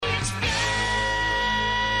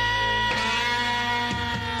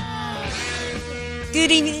Good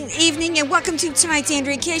evening, and welcome to tonight's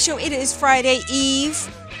Andrea Kaye Show. It is Friday Eve,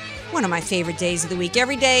 one of my favorite days of the week.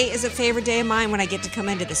 Every day is a favorite day of mine when I get to come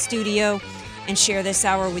into the studio and share this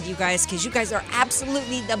hour with you guys, because you guys are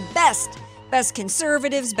absolutely the best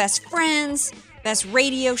conservatives, best friends, best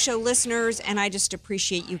radio show listeners, and I just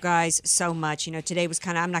appreciate you guys so much. You know, today was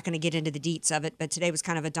kind of, I'm not going to get into the deets of it, but today was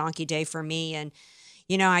kind of a donkey day for me, and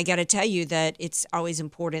you know, I got to tell you that it's always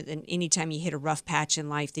important that anytime you hit a rough patch in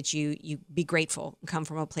life that you be grateful and come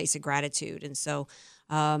from a place of gratitude. And so,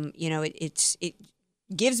 you know, it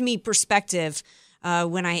gives me perspective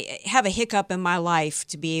when I have a hiccup in my life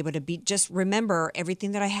to be able to just remember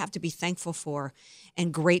everything that I have to be thankful for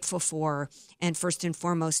and grateful for. And first and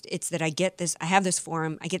foremost, it's that I have this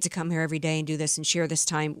forum. I get to come here every day and do this and share this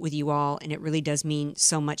time with you all. And it really does mean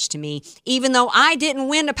so much to me, even though I didn't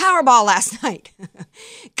win the Powerball last night.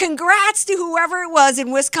 Congrats to whoever it was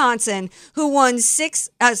in Wisconsin who won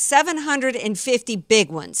 750 big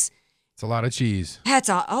ones. It's a lot of cheese.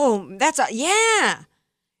 Yeah.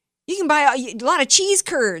 You can buy a lot of cheese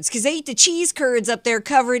curds because they eat the cheese curds up there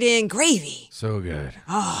covered in gravy. So good.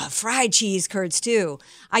 Oh, fried cheese curds, too.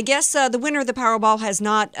 I guess the winner of the Powerball has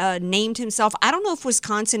not named himself. I don't know if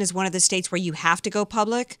Wisconsin is one of the states where you have to go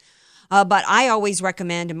public, but I always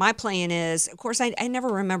recommend, and my plan is, of course, I never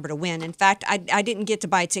remember to win. In fact, I didn't get to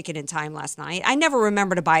buy a ticket in time last night. I never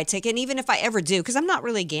remember to buy a ticket, and even if I ever do, because I'm not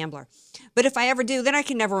really a gambler. But if I ever do, then I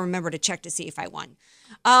can never remember to check to see if I won.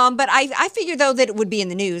 But I figure, though, that it would be in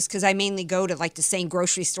the news because I mainly go to, like, the same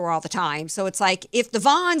grocery store all the time. So it's like if the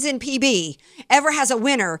Vons in PB ever has a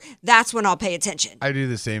winner, that's when I'll pay attention. I do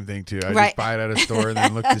the same thing, too. I just buy it at a store and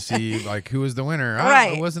then look to see, like, who was the winner. Oh,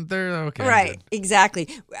 right. It wasn't there? Okay. Right, exactly.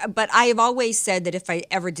 But I have always said that if I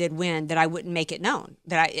ever did win, that I wouldn't make it known.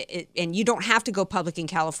 And you don't have to go public in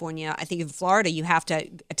California. I think in Florida, you have to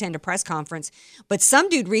attend a press conference. But some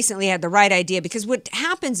dude recently had the right idea, because what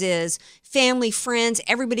happens is family, friends,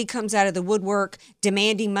 everybody comes out of the woodwork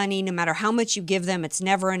demanding money. No matter how much you give them, it's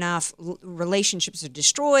never enough. Relationships are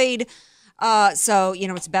destroyed. So, you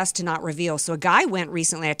know, it's best to not reveal. So a guy went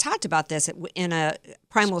recently, I talked about this, in a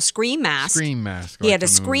Primal Scream mask. He had a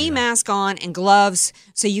scream mask on and gloves,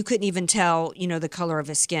 so you couldn't even tell, you know, the color of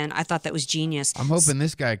his skin. I thought that was genius. I'm hoping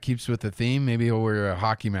this guy keeps with the theme. Maybe he'll wear a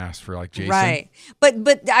hockey mask for, like, Jason. Right.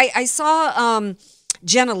 But I saw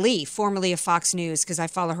Jenna Lee, formerly of Fox News, because I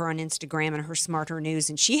follow her on Instagram and her Smarter News,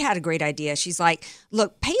 and she had a great idea. She's like,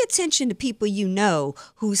 look, pay attention to people you know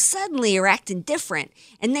who suddenly are acting different,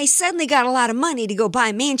 and they suddenly got a lot of money to go buy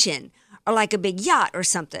a mansion or like a big yacht or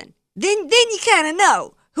something. Then you kind of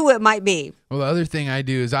know who it might be. Well, the other thing I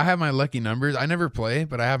do is I have my lucky numbers. I never play,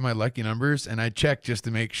 but I have my lucky numbers, and I check just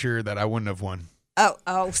to make sure that I wouldn't have won.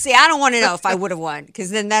 Oh, see, I don't want to know if I would have won,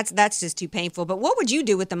 because then that's just too painful. But what would you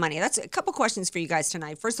do with the money? That's a couple questions for you guys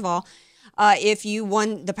tonight. First of all, if you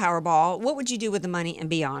won the Powerball, what would you do with the money? And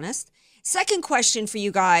be honest. Second question for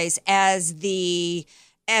you guys, as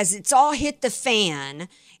it's all hit the fan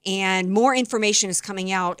and more information is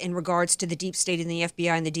coming out in regards to the deep state and the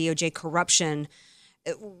FBI and the DOJ corruption,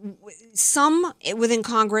 some within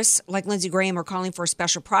Congress, like Lindsey Graham, are calling for a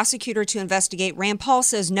special prosecutor to investigate. Rand Paul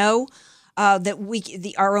says no.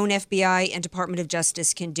 That our own FBI and Department of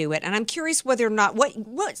Justice can do it. And I'm curious whether or not,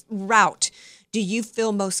 what route do you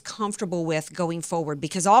feel most comfortable with going forward?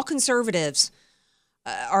 Because all conservatives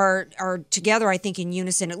are together, I think, in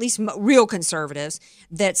unison, at least real conservatives,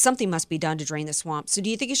 that something must be done to drain the swamp. So do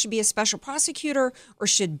you think it should be a special prosecutor, or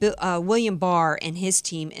should William Barr and his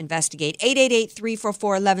team investigate?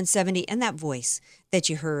 888-344-1170, and that voice that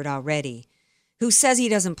you heard already, who says he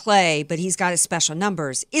doesn't play, but he's got his special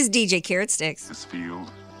numbers, is DJ Carrot Sticks. This field,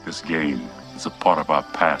 this game, is a part of our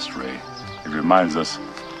past, Ray. It reminds us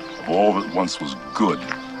of all that once was good,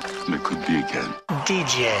 and it could be again.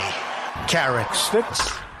 DJ Carrot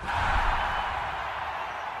Sticks.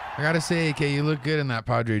 I gotta say, Kay, you look good in that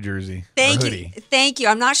Padre jersey. Thank you.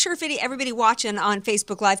 I'm not sure if everybody watching on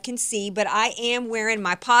Facebook Live can see, but I am wearing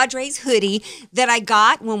my Padres hoodie that I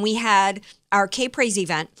got when we had our K-Praise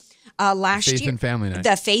event. Last year. Faith and Family Night.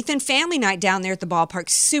 The Faith and Family Night down there at the ballpark.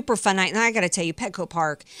 Super fun night. And I got to tell you, Petco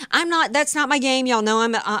Park, that's not my game. Y'all know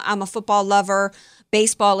I'm a football lover.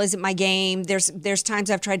 Baseball isn't my game. There's times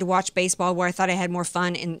I've tried to watch baseball where I thought I had more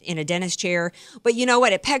fun in a dentist chair. But you know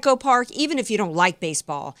what? At Petco Park, even if you don't like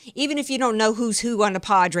baseball, even if you don't know who's who on the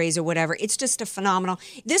Padres or whatever, it's just a phenomenal.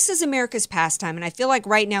 This is America's pastime. And I feel like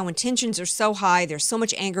right now when tensions are so high, there's so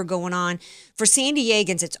much anger going on. For San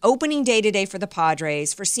Diegans, it's opening day today for the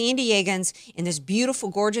Padres. For San Diegans, in this beautiful,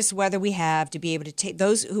 gorgeous weather we have, to be able to take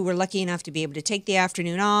those who were lucky enough to be able to take the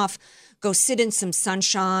afternoon off, go sit in some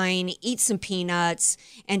sunshine, eat some peanuts,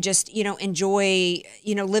 and just, enjoy,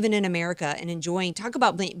 living in America and enjoying. Talk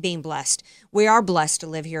about being blessed. We are blessed to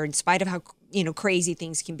live here in spite of how, crazy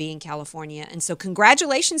things can be in California. And so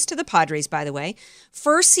congratulations to the Padres, by the way.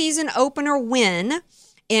 First season opener win,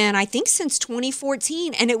 and I think since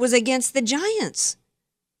 2014, and it was against the Giants.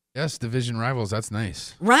 Yes, division rivals. That's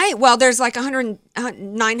nice. Right. Well, there's like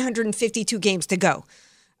 952 games to go.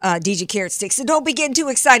 DJ Carrot Stick. So don't be getting too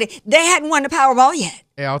excited. They hadn't won the Powerball yet.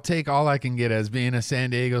 Hey, I'll take all I can get as being a San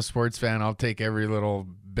Diego sports fan. I'll take every little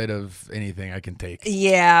bit of anything I can take.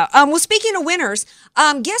 Yeah. Well, speaking of winners,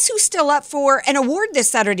 guess who's still up for an award this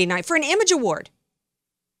Saturday night for an Image Award?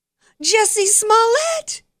 Jussie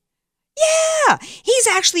Smollett. Yeah. He's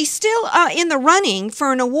actually still in the running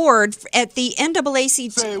for an award at the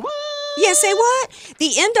NAACP. Say what? Yeah, say what? The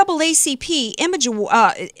NAACP Image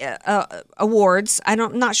Awards,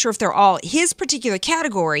 I'm not sure if they're all, his particular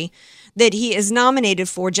category that he is nominated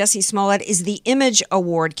for, Jussie Smollett, is the Image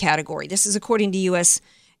Award category. This is according to USA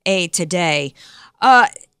Today.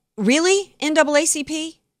 Really?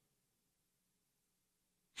 NAACP?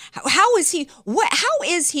 How is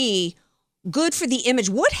he good for the image?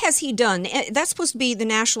 What has he done? That's supposed to be the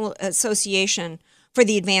National Association for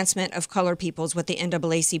the Advancement of Colored People is what the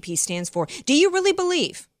NAACP stands for. Do you really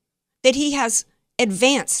believe that he has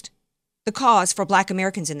advanced the cause for Black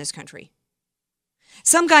Americans in this country?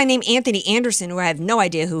 Some guy named Anthony Anderson, who I have no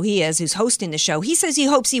idea who he is, who's hosting the show, he says he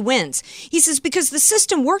hopes he wins. He says because the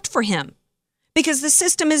system worked for him. Because the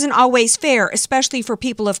system isn't always fair, especially for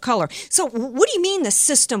people of color. So what do you mean the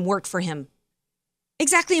system worked for him?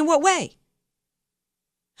 Exactly in what way?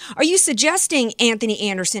 Are you suggesting, Anthony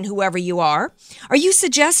Anderson, whoever you are you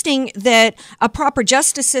suggesting that a proper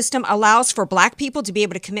justice system allows for Black people to be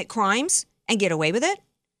able to commit crimes and get away with it?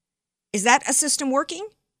 Is that a system working?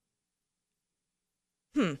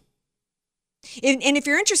 And if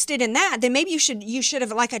you're interested in that, then maybe you should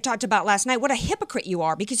have, like I talked about last night, what a hypocrite you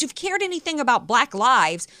are, because if you've cared anything about Black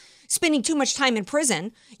lives, spending too much time in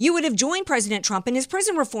prison, you would have joined President Trump in his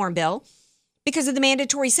prison reform bill because of the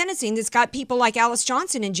mandatory sentencing that's got people like Alice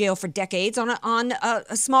Johnson in jail for decades on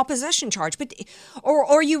a small possession charge. But or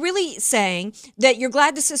are you really saying that you're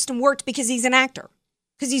glad the system worked because he's an actor,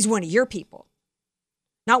 because he's one of your people,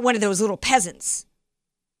 not one of those little peasants,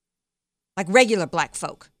 like regular Black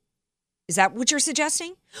folk? Is that what you're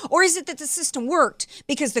suggesting? Or is it that the system worked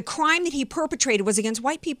because the crime that he perpetrated was against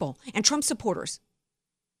white people and Trump supporters?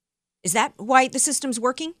 Is that why the system's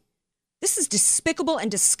working? This is despicable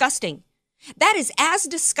and disgusting. That is as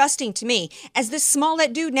disgusting to me as this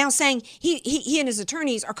Smollett dude now saying he and his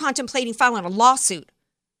attorneys are contemplating filing a lawsuit.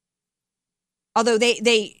 Although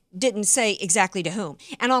they didn't say exactly to whom.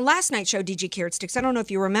 And on last night's show, DJ Carrot Sticks, I don't know if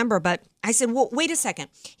you remember, but I said, well, wait a second.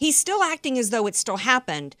 He's still acting as though it still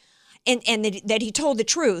happened and that he told the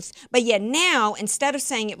truth. But yet now, instead of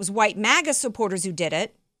saying it was white MAGA supporters who did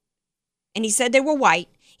it, and he said they were white,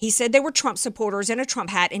 he said they were Trump supporters in a Trump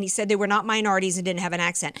hat, and he said they were not minorities and didn't have an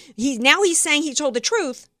accent. Now he's saying he told the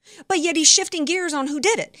truth, but yet he's shifting gears on who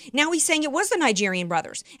did it. Now he's saying it was the Nigerian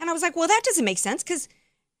brothers. And I was like, well, that doesn't make sense because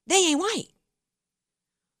they ain't white.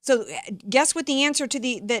 So guess what the answer to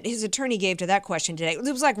that his attorney gave to that question today? It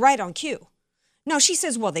was like right on cue. No, she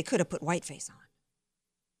says, well, they could have put whiteface on.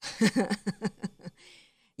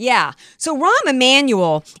 Yeah. So Rahm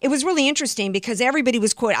Emanuel, it was really interesting because everybody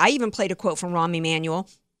was quoted. I even played a quote from Rahm Emanuel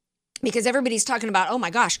because everybody's talking about, oh my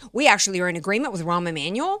gosh, we actually are in agreement with Rahm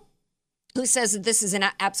Emanuel, who says that this is an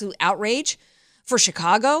absolute outrage for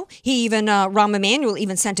Chicago. Rahm Emanuel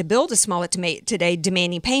even sent a bill to Smollett today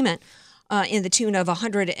demanding payment in the tune of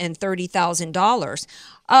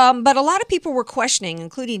 $130,000. But a lot of people were questioning,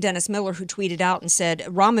 including Dennis Miller, who tweeted out and said,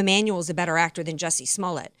 Rahm Emanuel is a better actor than Jussie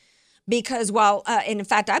Smollett. Because and in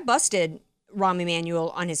fact, I busted Rahm Emanuel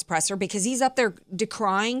on his presser because he's up there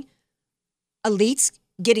decrying elites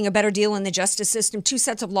getting a better deal in the justice system. 2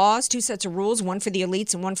 sets of laws, 2 sets of rules, one for the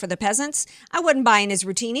elites and one for the peasants. I wasn't buying his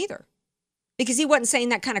routine either because he wasn't saying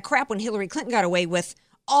that kind of crap when Hillary Clinton got away with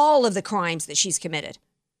all of the crimes that she's committed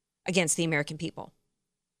against the American people.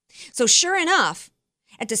 So sure enough,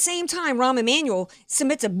 at the same time, Rahm Emanuel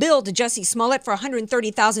submits a bill to Jussie Smollett for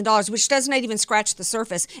 $130,000, which does not even scratch the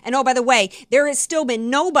surface. And oh, by the way, there has still been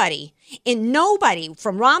nobody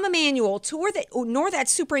from Rahm Emanuel nor that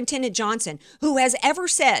Superintendent Johnson who has ever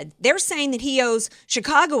said, they're saying that he owes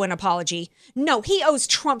Chicago an apology. No, he owes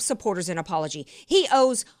Trump supporters an apology. He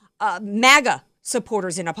owes MAGA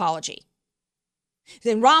supporters an apology.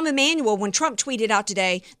 Then Rahm Emanuel, when Trump tweeted out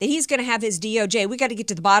today that he's going to have his DOJ, we got to get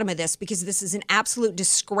to the bottom of this because this is an absolute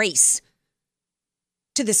disgrace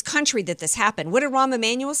to this country that this happened. What did Rahm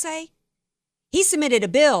Emanuel say? He submitted a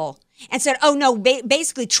bill and said, oh, no,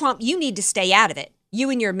 basically, Trump, you need to stay out of it. You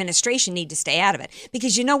and your administration need to stay out of it.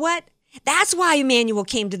 Because you know what? That's why Emanuel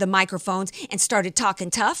came to the microphones and started talking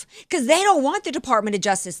tough, because they don't want the Department of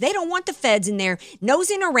Justice. They don't want the feds in there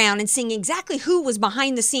nosing around and seeing exactly who was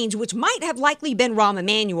behind the scenes, which might have likely been Rahm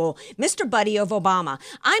Emanuel, Mr. Buddy of Obama.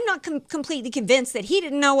 I'm not completely convinced that he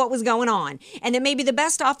didn't know what was going on, and that maybe the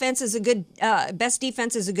best defense is a good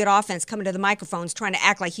offense, coming to the microphones trying to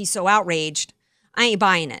act like he's so outraged. I ain't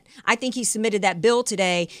buying it. I think he submitted that bill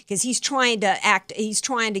today because he's trying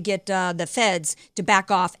to get the feds to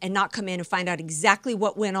back off and not come in and find out exactly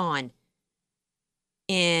what went on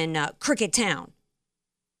in Cricket Town,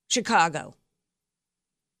 Chicago.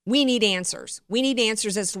 We need answers. We need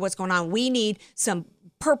answers as to what's going on. We need some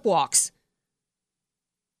perp walks.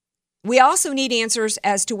 We also need answers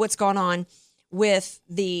as to what's going on with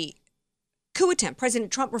the coup attempt.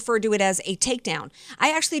 President Trump referred to it as a takedown.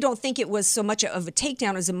 I actually don't think it was so much of a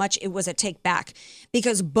takedown as much it was a take back,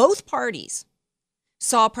 because both parties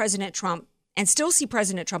saw President Trump and still see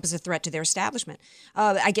President Trump as a threat to their establishment.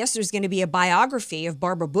 I guess there's going to be a biography of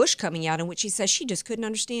Barbara Bush coming out in which she says she just couldn't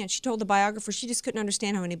understand. She told the biographer she just couldn't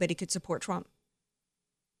understand how anybody could support Trump.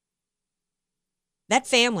 That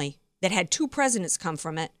family that had two presidents come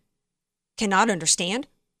from it cannot understand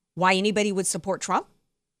why anybody would support Trump.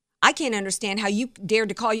 I can't understand how you dared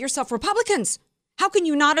to call yourself Republicans. How can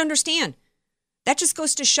you not understand? That just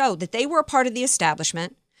goes to show that they were a part of the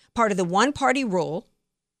establishment, part of the one-party rule,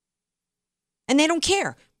 and they don't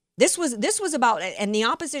care. This was about, and the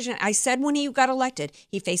opposition, I said when he got elected,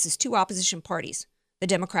 he faces two opposition parties, the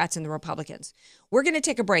Democrats and the Republicans. We're going to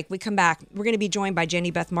take a break. We come back. We're going to be joined by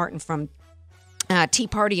Jenny Beth Martin from Tea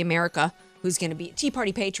Party America, Tea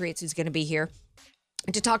Party Patriots, who's going to be here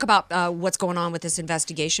to talk about what's going on with this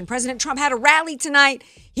investigation. President Trump had a rally tonight.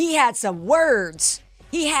 He had some words.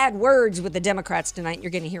 He had words with the Democrats tonight. You're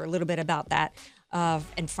going to hear a little bit about that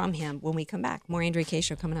and from him when we come back. More Andrea Kaye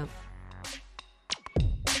Show coming up.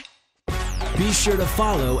 Be sure to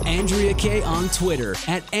follow Andrea Kaye on Twitter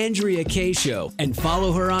at Andrea Kaye Show, and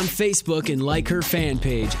follow her on Facebook and like her fan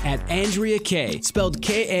page at Andrea Kaye, spelled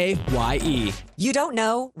Kaye. You don't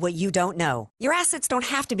know what you don't know. Your assets don't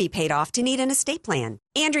have to be paid off to need an estate plan.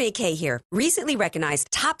 Andrea Kaye here. Recently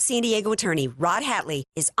recognized top San Diego attorney Rod Hatley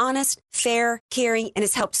is honest, fair, caring, and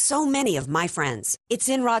has helped so many of my friends. It's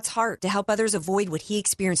in Rod's heart to help others avoid what he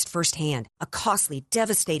experienced firsthand, a costly,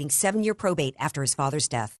 devastating 7-year probate after his father's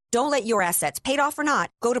death. Don't let your assets, paid off or not,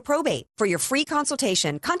 go to probate. For your free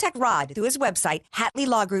consultation, contact Rod through his website,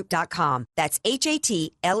 HatleyLawGroup.com. That's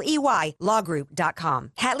HATLEY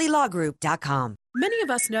lawgroup.com. HatleyLawGroup.com. Many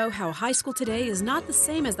of us know how high school today is not the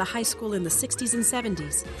same as the high school in the 60s and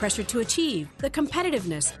 70s. Pressure to achieve, the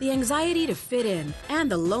competitiveness, the anxiety to fit in,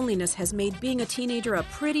 and the loneliness has made being a teenager a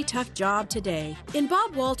pretty tough job today. In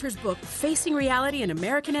Bob Walter's book, Facing Reality in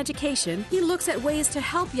American Education, he looks at ways to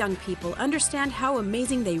help young people understand how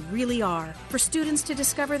amazing they really are, for students to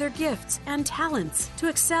discover their gifts and talents, to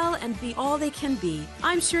excel and be all they can be.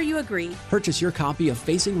 I'm sure you agree. Purchase your copy of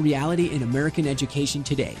Facing Reality in American Education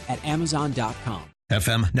today at Amazon.com.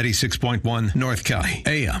 FM 96.1 North County,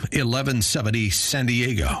 AM 1170 San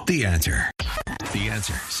Diego. The Answer. The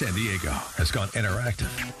Answer San Diego has gone interactive.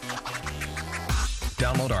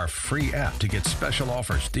 Download our free app to get special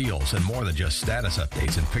offers, deals, and more than just status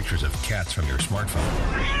updates and pictures of cats from your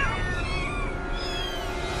smartphone.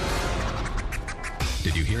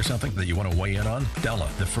 Did you hear something that you want to weigh in on?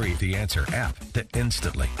 Download the free The Answer app to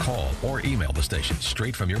instantly call or email the station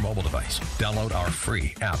straight from your mobile device. Download our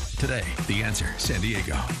free app today. The Answer San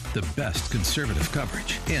Diego. The best conservative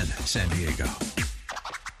coverage in San Diego.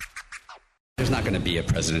 There's not going to be a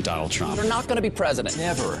President Donald Trump. They're not going to be president.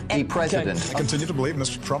 Never be president. I continue to believe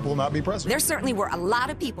Mr. Trump will not be president. There certainly were a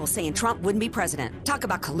lot of people saying Trump wouldn't be president. Talk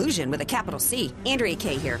about collusion with a capital C. Andrea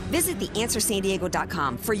Kaye here. Visit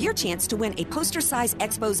theanswersandiego.com for your chance to win a poster-sized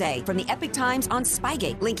expose from the Epic Times on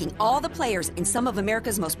Spygate, linking all the players in some of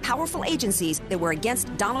America's most powerful agencies that were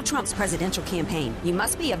against Donald Trump's presidential campaign. You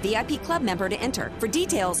must be a VIP club member to enter. For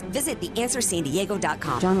details, visit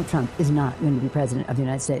theanswersandiego.com. Donald Trump is not going to be president of the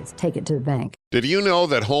United States. Take it to the bank. Did you know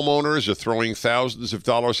that homeowners are throwing thousands of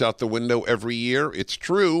dollars out the window every year? It's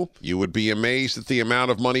true. You would be amazed at the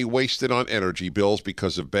amount of money wasted on energy bills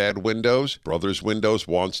because of bad windows. Brothers Windows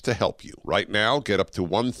wants to help you. Right now, get up to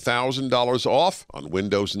 $1,000 off on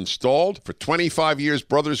windows installed. For 25 years,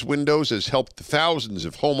 Brothers Windows has helped thousands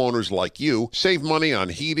of homeowners like you save money on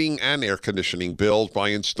heating and air conditioning bills by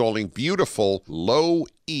installing beautiful, low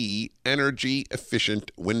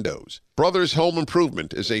energy-efficient windows. Brothers Home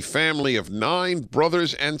Improvement is a family of 9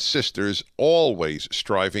 brothers and sisters, always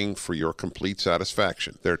striving for your complete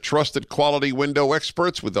satisfaction. They're trusted quality window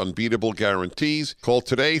experts with unbeatable guarantees. Call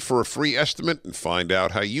today for a free estimate and find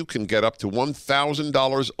out how you can get up to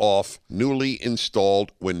 $1,000 off newly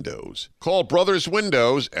installed windows. Call Brothers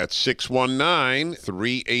Windows at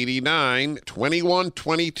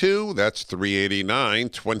 619-389-2122. That's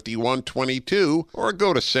 389-2122. Or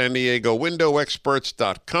go to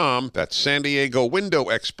SanDiegoWindowExperts.com. That's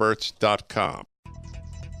SanDiegoWindowExperts.com.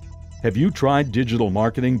 Have you tried digital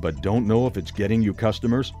marketing but don't know if it's getting you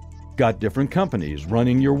customers? Got different companies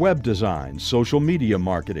running your web design, social media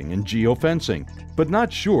marketing, and geofencing, but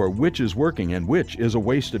not sure which is working and which is a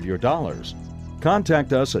waste of your dollars?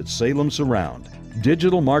 Contact us at Salem Surround,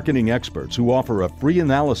 digital marketing experts who offer a free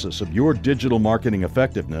analysis of your digital marketing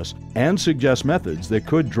effectiveness and suggest methods that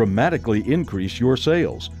could dramatically increase your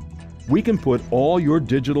sales. We can put all your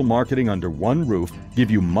digital marketing under one roof,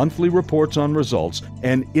 give you monthly reports on results,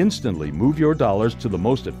 and instantly move your dollars to the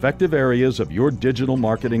most effective areas of your digital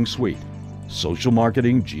marketing suite. Social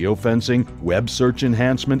marketing, geofencing, web search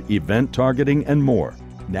enhancement, event targeting, and more.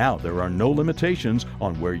 Now there are no limitations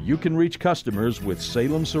on where you can reach customers with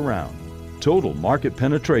Salem Surround. Total market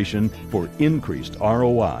penetration for increased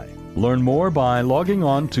ROI. Learn more by logging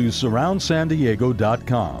on to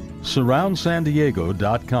surroundsandiego.com.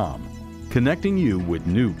 Surroundsandiego.com. Connecting you with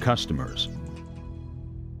new customers.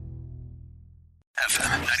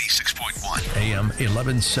 FM 96.1, AM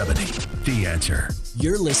 1170. The Answer.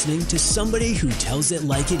 You're listening to somebody who tells it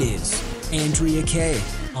like it is. Andrea Kaye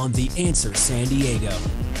on The Answer San Diego.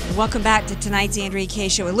 Welcome back to tonight's Andrea Kaye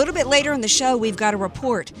Show. A little bit later in the show, we've got a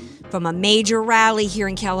report from a major rally here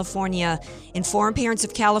in California. Informed Parents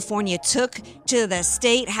of California took to the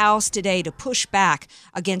State House today to push back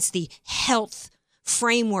against the health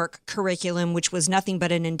framework curriculum, which was nothing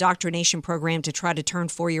but an indoctrination program to try to turn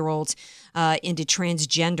 4-year-olds into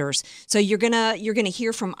transgenders. So you're gonna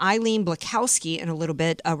hear from Eileen Blakowski in a little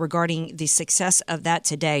bit regarding the success of that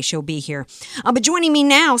today. She'll be here. But joining me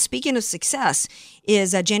now, speaking of success,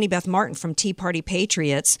 is Jenny Beth Martin from Tea Party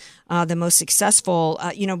Patriots, the most successful.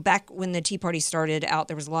 Back when the Tea Party started out,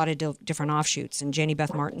 there was a lot of different offshoots, and Jenny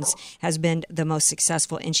Beth Martin's has been the most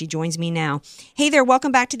successful, and she joins me now. Hey there,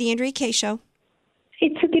 welcome back to the Andrea Kaye Show.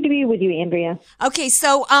 It's so good to be with you, Andrea. Okay,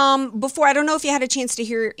 so before, I don't know if you had a chance to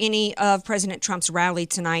hear any of President Trump's rally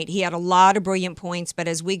tonight. He had a lot of brilliant points, but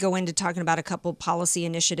as we go into talking about a couple policy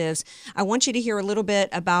initiatives, I want you to hear a little bit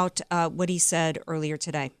about what he said earlier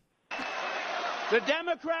today. The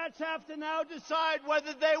Democrats have to now decide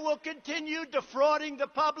whether they will continue defrauding the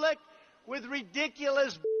public with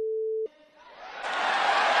ridiculous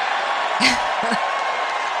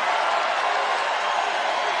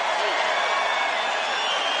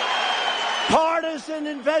partisan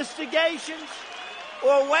investigations,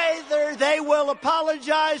 or whether they will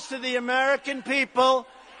apologize to the American people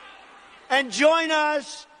and join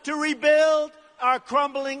us to rebuild our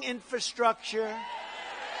crumbling infrastructure,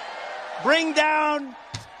 bring down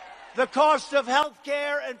the cost of health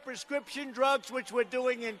care and prescription drugs, which we're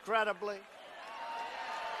doing incredibly,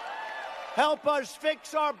 help us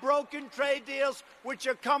fix our broken trade deals, which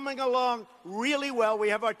are coming along really well. We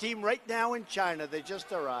have our team right now in China. They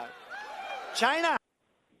just arrived. China.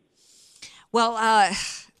 Well,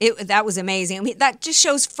 that was amazing. I mean, that just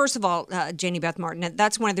shows, first of all, Jenny Beth Martin,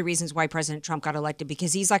 that's one of the reasons why President Trump got elected,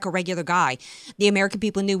 because he's like a regular guy. The American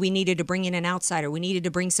people knew we needed to bring in an outsider. We needed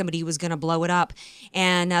to bring somebody who was going to blow it up.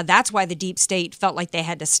 And that's why the deep state felt like they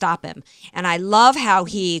had to stop him. And I love how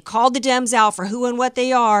he called the Dems out for who and what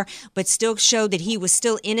they are, but still showed that he was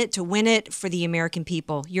still in it to win it for the American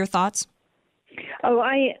people. Your thoughts? Oh,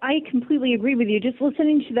 I completely agree with you. Just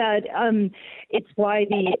listening to that, it's why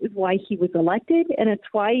he was elected, and it's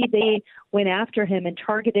why they went after him and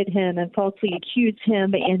targeted him and falsely accused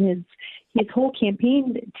him and his whole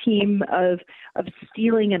campaign team of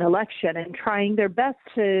stealing an election and trying their best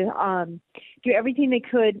to do everything they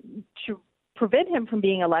could to prevent him from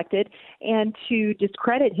being elected and to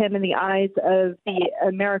discredit him in the eyes of the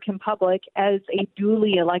American public as a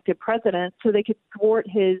duly elected president so they could thwart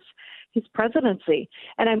his presidency.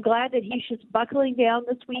 And I'm glad that he's just buckling down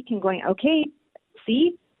this week and going, okay,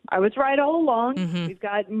 see, I was right all along. Mm-hmm. We've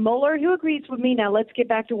got Mueller who agrees with me. Now let's get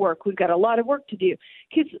back to work. We've got a lot of work to do.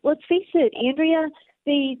 Because let's face it, Andrea,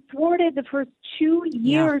 They thwarted the first 2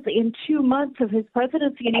 years and 2 months of his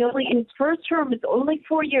presidency, and his first term is only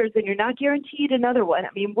 4 years, and you're not guaranteed another one. I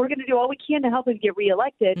mean, we're going to do all we can to help him get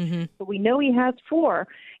reelected, but we know he has 4,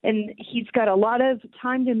 and he's got a lot of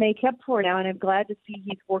time to make up for now, and I'm glad to see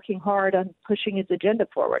he's working hard on pushing his agenda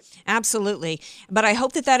forward. Absolutely. But I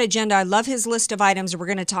hope that agenda, I love his list of items. We're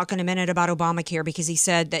going to talk in a minute about Obamacare, because he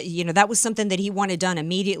said that, that was something that he wanted done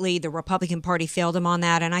immediately. The Republican Party failed him on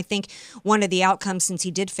that. And I think one of the outcomes, since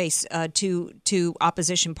he did face two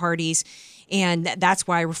opposition parties, and that's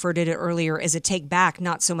why I referred to it earlier as a take back,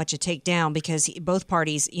 not so much a take down, because both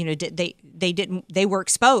parties, they were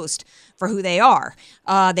exposed for who they are.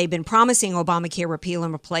 They've been promising Obamacare repeal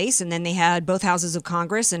and replace, and then they had both houses of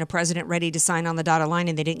Congress and a president ready to sign on the dotted line,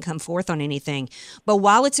 and they didn't come forth on anything. But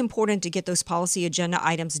while it's important to get those policy agenda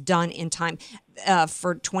items done in time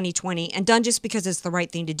for 2020, and done just because it's the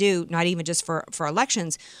right thing to do, not even just for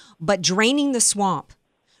elections, but draining the swamp,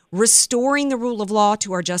 restoring the rule of law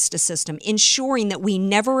to our justice system, ensuring that we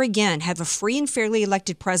never again have a free and fairly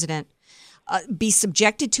elected president be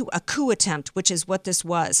subjected to a coup attempt, which is what this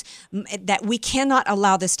was, that we cannot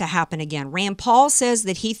allow this to happen again. Rand Paul says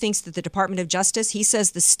that he thinks that the Department of Justice, he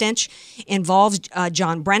says the stench involves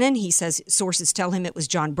John Brennan. He says sources tell him it was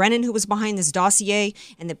John Brennan who was behind this dossier,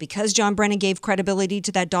 and that because John Brennan gave credibility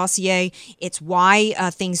to that dossier, it's why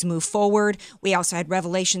things move forward. We also had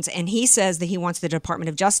revelations, and he says that he wants the Department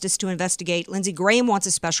of Justice to investigate. Lindsey Graham wants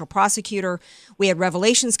a special prosecutor. We had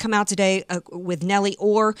revelations come out today with Nellie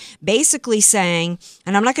Orr basically saying,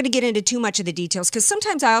 and I'm not going to get into too much of the details, because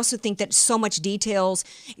sometimes I also think that so much details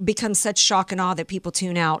becomes such shock and awe that people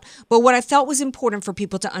tune out. But what I felt was important for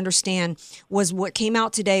people to understand was what came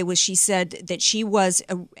out today was she said that she was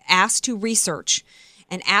asked to research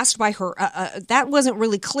and asked by her, that wasn't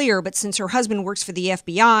really clear, but since her husband works for the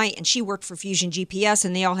FBI and she worked for Fusion GPS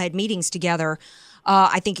and they all had meetings together,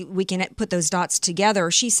 I think we can put those dots together.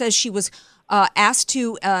 She says she was asked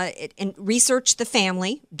to research the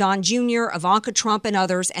family, Don Jr., Ivanka Trump, and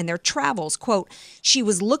others, and their travels. Quote, she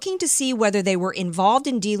was looking to see whether they were involved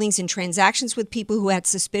in dealings and transactions with people who had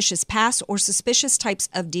suspicious past or suspicious types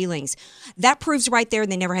of dealings. That proves right there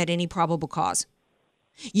they never had any probable cause.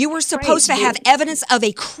 You were supposed to have evidence of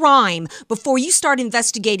a crime before you start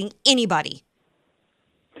investigating anybody.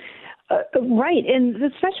 Right. And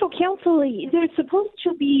the special counsel, they're supposed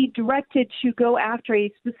to be directed to go after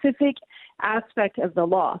a specific aspect of the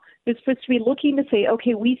law. They're supposed to be looking to say,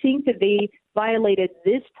 okay, we think that they violated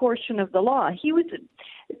this portion of the law.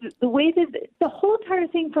 The way that the whole entire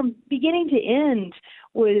thing from beginning to end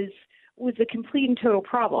was a complete and total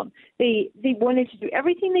problem. They wanted to do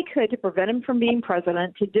everything they could to prevent him from being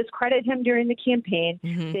president, to discredit him during the campaign.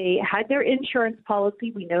 Mm-hmm. They had their insurance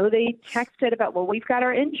policy. We know they texted about, well, we've got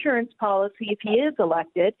our insurance policy if he is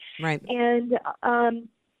elected. Right. And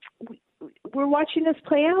we're watching this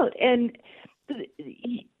play out. And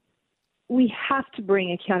we have to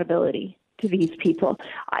bring accountability to these people.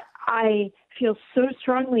 I feel so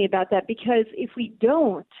strongly about that, because if we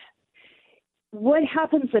don't, what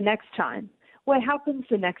happens the next time? What happens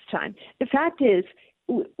the next time? The fact is,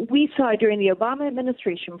 we saw during the Obama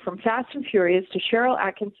administration, from Fast and Furious to Cheryl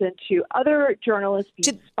Atkinson to other journalists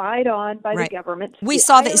being spied on by the government. We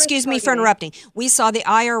saw the, excuse me for interrupting, we saw the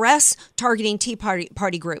IRS targeting Tea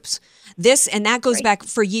Party groups. This, and that goes back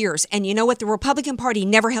for years. And you know what? The Republican Party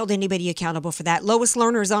never held anybody accountable for that. Lois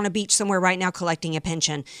Lerner is on a beach somewhere right now collecting a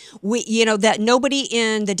pension. That nobody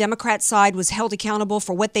in the Democrat side was held accountable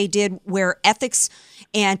for what they did, where ethics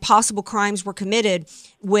and possible crimes were committed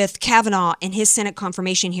with Kavanaugh and his Senate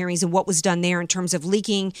confirmation hearings, and what was done there in terms of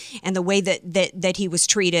leaking and the way that he was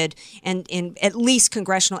treated, and at least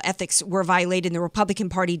congressional ethics were violated, and the Republican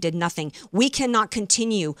Party did nothing. We cannot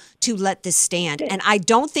continue to let this stand. And I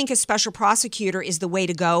don't think a special prosecutor is the way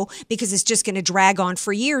to go, because it's just going to drag on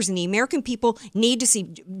for years. And the American people need to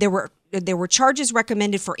see, there were charges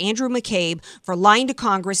recommended for Andrew McCabe for lying to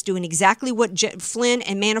Congress, doing exactly what Flynn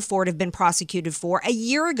and Manafort have been prosecuted for a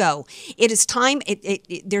year ago. It is time.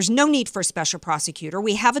 There's no need for a special prosecutor.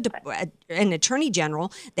 We have an attorney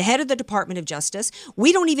general, the head of the Department of Justice.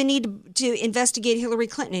 We don't even need to investigate Hillary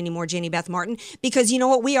Clinton anymore, Jenny Beth Martin, because you know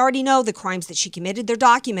what? We already know the crimes that she committed. They're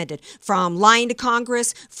documented, from lying to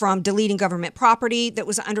Congress, from deleting government property that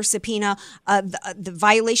was under subpoena, the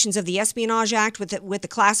violations of the Espionage Act with the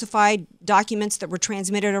classified documents that were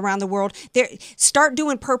transmitted around the world. Start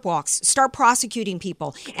doing perp walks, start prosecuting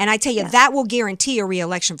people. And I tell you, that will guarantee a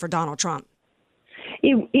re-election for Donald Trump.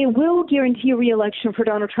 It will guarantee a re-election for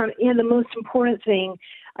Donald Trump. And the most important thing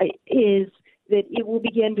is that it will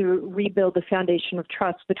begin to rebuild the foundation of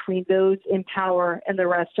trust between those in power and the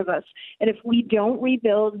rest of us. And if we don't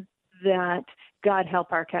rebuild that God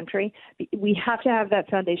help our country. We have to have that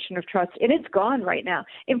foundation of trust, and it's gone right now.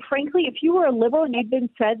 And frankly, if you were a liberal and you'd been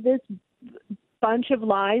fed this bunch of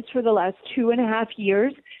lies for the last 2.5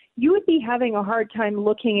 years, you would be having a hard time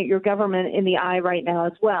looking at your government in the eye right now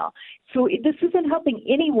as well. So this isn't helping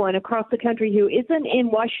anyone across the country who isn't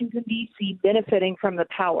in Washington, D.C. benefiting from the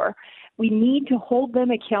power. We need to hold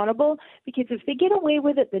them accountable, because if they get away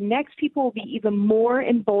with it, the next people will be even more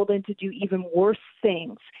emboldened to do even worse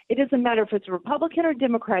things. It doesn't matter if it's a Republican or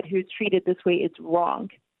Democrat who's treated this way. It's wrong.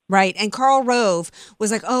 Right. And Karl Rove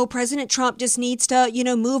was like, oh, President Trump just needs to,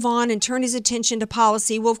 move on and turn his attention to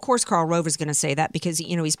policy. Well, of course, Karl Rove is going to say that because,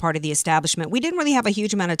 he's part of the establishment. We didn't really have a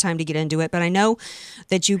huge amount of time to get into it, but I know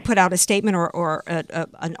that you put out a statement or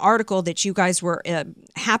an article that you guys were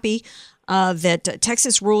happy that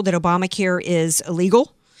Texas ruled that Obamacare is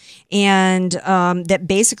illegal. And that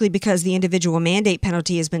basically because the individual mandate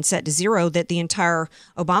penalty has been set to zero, that the entire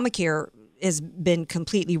Obamacare has been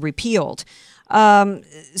completely repealed.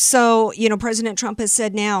 So, President Trump has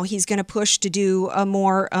said now he's going to push to do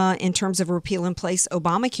more in terms of repeal and place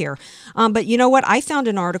Obamacare. But you know what? I found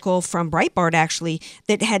an article from Breitbart, actually,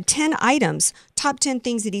 that had 10 items, top 10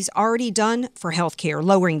 things that he's already done for healthcare,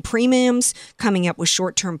 lowering premiums, coming up with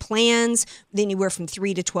short-term plans, anywhere from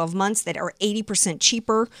 3 to 12 months that are 80%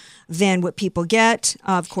 cheaper than what people get.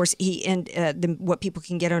 Of course, what people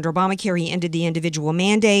can get under Obamacare. He ended the individual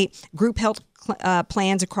mandate, group health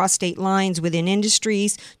plans across state lines within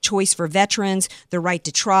industries, choice for veterans, the right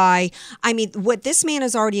to try. I mean, what this man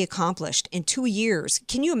has already accomplished in 2 years,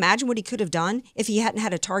 can you imagine what he could have done if he hadn't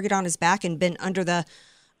had a target on his back and been under the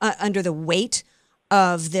weight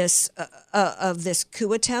of this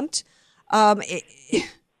coup attempt?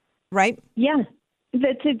 Right? Yeah,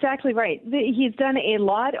 that's exactly right. He's done a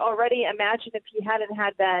lot already. Imagine if he hadn't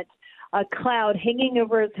had that cloud hanging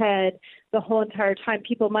over his head the whole entire time.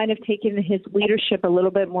 People might have taken his leadership a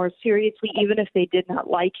little bit more seriously, even if they did not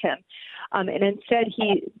like him. And instead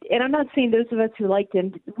and I'm not saying those of us who liked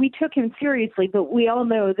him, we took him seriously, but we all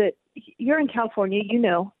know that you're in California, you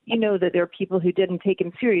know that there are people who didn't take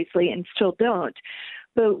him seriously and still don't.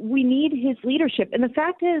 But we need his leadership. And the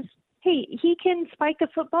fact is, hey, he can spike the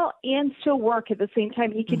football and still work at the same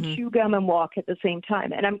time. He can chew gum and walk at the same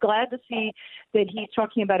time. And I'm glad to see that he's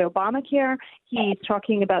talking about Obamacare. He's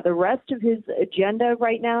talking about the rest of his agenda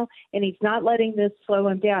right now, and he's not letting this slow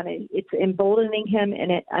him down. It's emboldening him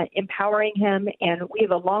and empowering him, and we have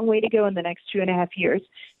a long way to go in the next 2.5 years,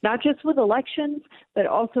 not just with elections, but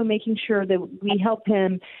also making sure that we help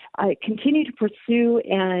him continue to pursue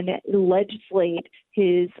and legislate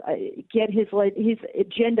get his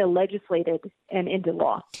agenda legislated and into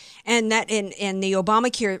law. And that in the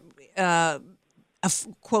Obamacare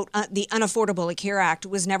quote, the Unaffordable Care Act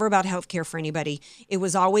was never about health care for anybody. It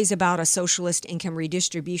was always about a socialist income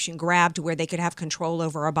redistribution grab to where they could have control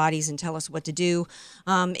over our bodies and tell us what to do.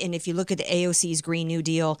 And if you look at the AOC's Green New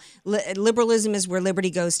Deal, liberalism is where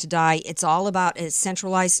liberty goes to die. It's all about a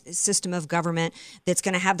centralized system of government that's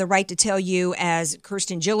going to have the right to tell you, as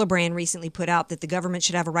Kirsten Gillibrand recently put out, that the government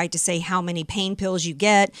should have a right to say how many pain pills you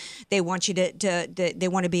get. They want you they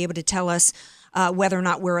want to be able to tell us whether or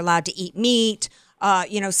not we're allowed to eat meat.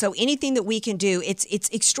 So anything that we can do, it's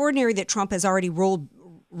extraordinary that Trump has already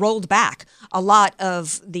rolled back a lot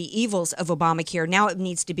of the evils of Obamacare. Now it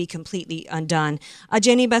needs to be completely undone.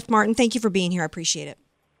 Jenny Beth Martin, thank you for being here. I appreciate it.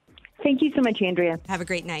 Thank you so much, Andrea. Have a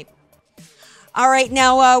great night. All right,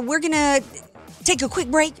 now we're going to take a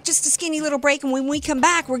quick break, just a skinny little break. And when we come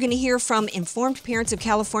back, we're going to hear from informed parents of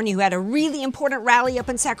California who had a really important rally up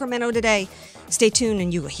in Sacramento today. Stay tuned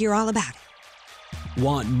and you will hear all about it.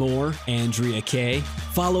 Want more Andrea Kaye?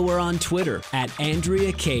 Follow her on Twitter at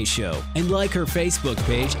Andrea Kaye Show and like her Facebook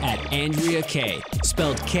page at Andrea Kaye,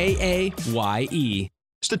 spelled Kaye.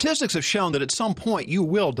 Statistics have shown that at some point you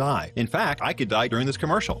will die. In fact, I could die during this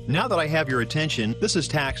commercial. Now that I have your attention, this is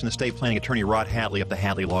tax and estate planning attorney Rod Hatley of the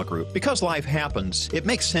Hatley Law Group. Because life happens, it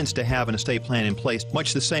makes sense to have an estate plan in place,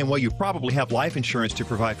 much the same way you probably have life insurance to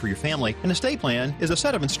provide for your family. An estate plan is a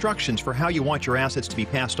set of instructions for how you want your assets to be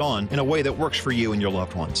passed on in a way that works for you and your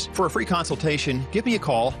loved ones. For a free consultation, give me a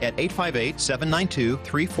call at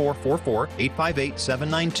 858-792-3444,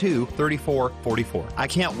 858-792-3444. I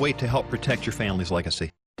can't wait to help protect your family's legacy.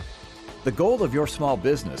 The goal of your small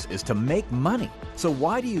business is to make money. So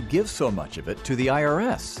why do you give so much of it to the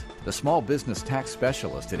IRS? The Small Business Tax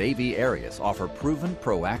Specialists at AV Arias offer proven,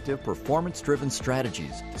 proactive, performance-driven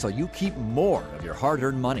strategies so you keep more of your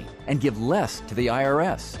hard-earned money and give less to the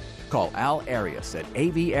IRS. Call Al Arias at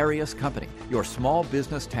AV Arias Company, your small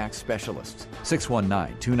business tax specialists.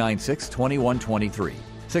 619-296-2123.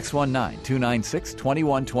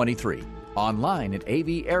 619-296-2123. Online at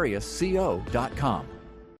avareasco.com.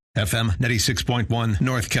 FM 96.1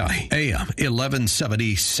 North County, AM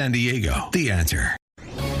 1170 San Diego. The Answer.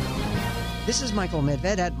 This is Michael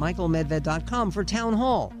Medved at michaelmedved.com for Town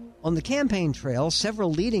Hall. On the campaign trail,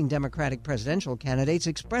 several leading Democratic presidential candidates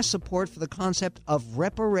expressed support for the concept of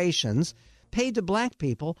reparations paid to black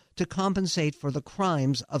people to compensate for the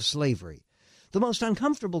crimes of slavery. The most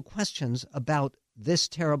uncomfortable questions about this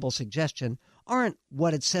terrible suggestion aren't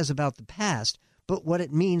what it says about the past, but what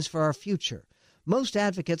it means for our future. Most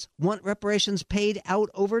advocates want reparations paid out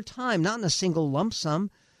over time, not in a single lump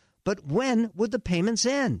sum. But when would the payments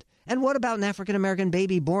end? And what about an African-American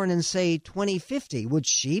baby born in, say, 2050? Would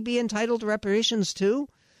she be entitled to reparations too?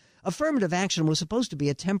 Affirmative action was supposed to be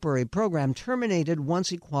a temporary program terminated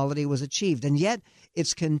once equality was achieved, and yet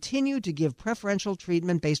it's continued to give preferential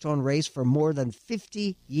treatment based on race for more than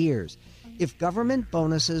 50 years. If government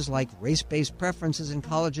bonuses like race-based preferences in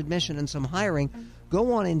college admission and some hiring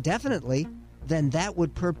go on indefinitely, then that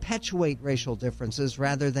would perpetuate racial differences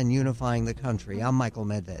rather than unifying the country. I'm Michael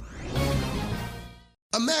Medved.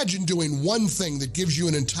 Imagine doing one thing that gives you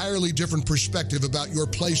an entirely different perspective about your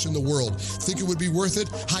place in the world. Think it would be worth it?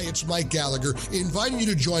 Hi, it's Mike Gallagher, inviting you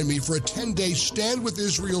to join me for a 10-day Stand With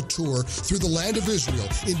Israel tour through the land of Israel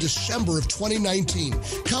in December of 2019.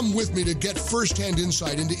 Come with me to get firsthand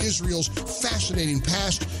insight into Israel's fascinating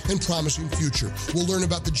past and promising future. We'll learn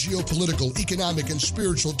about the geopolitical, economic, and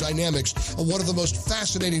spiritual dynamics of one of the most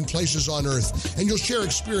fascinating places on earth. And you'll share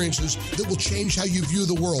experiences that will change how you view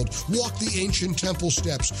the world. Walk the ancient temple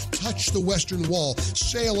steps, touch the Western Wall,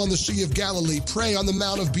 sail on the Sea of Galilee, pray on the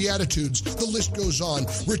Mount of Beatitudes. The list goes on.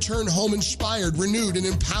 Return home inspired, renewed, and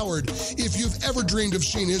empowered. If you've ever dreamed of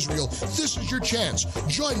seeing Israel, this is your chance.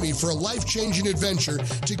 Join me for a life-changing adventure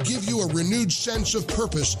to give you a renewed sense of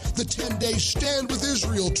purpose. The 10-day Stand With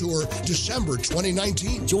Israel Tour, December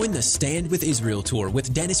 2019. Join the Stand With Israel Tour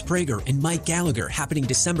with Dennis Prager and Mike Gallagher, happening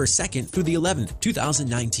December 2nd through the 11th,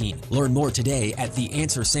 2019. Learn more today at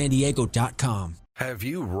theanswersandiego.com. Have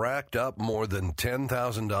you racked up more than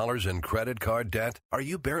 $10,000 in credit card debt? Are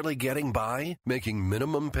you barely getting by, making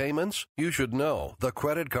minimum payments? You should know the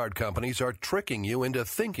credit card companies are tricking you into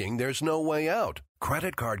thinking there's no way out.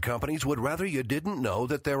 Credit card companies would rather you didn't know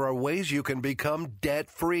that there are ways you can become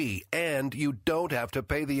debt-free and you don't have to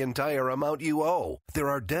pay the entire amount you owe. There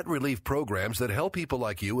are debt relief programs that help people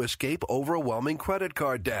like you escape overwhelming credit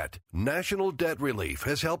card debt. National Debt Relief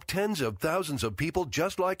has helped tens of thousands of people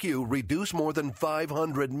just like you reduce more than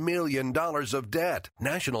 $500 million of debt.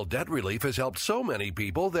 National Debt Relief has helped so many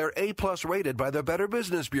people they're A+ rated by the Better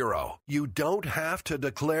Business Bureau. You don't have to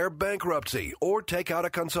declare bankruptcy or take out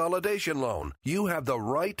a consolidation loan. You have the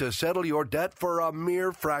right to settle your debt for a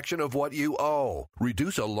mere fraction of what you owe.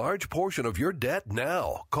 Reduce a large portion of your debt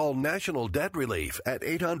now. Call National Debt Relief at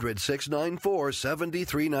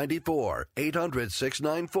 800-694-7394.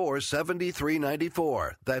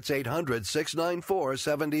 800-694-7394. That's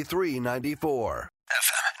 800-694-7394.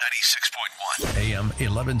 FM 96.1. AM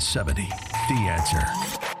 1170. The Answer.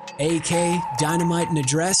 AK, Dynamite, and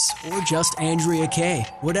Address, or just Andrea Kaye.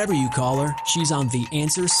 Whatever you call her, she's on The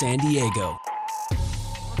Answer San Diego.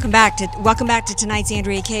 Welcome back to tonight's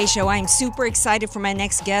Andrea Kaye Show. I'm super excited for my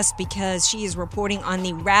next guest because she is reporting on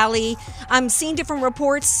the rally. I'm seeing different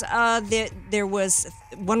reports. There was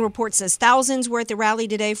one report says thousands were at the rally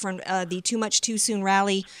today from the Too Much Too Soon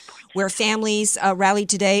rally, where families rallied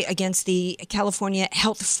today against the California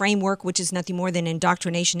Health Framework, which is nothing more than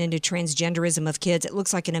indoctrination into transgenderism of kids. It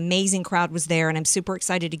looks like an amazing crowd was there, and I'm super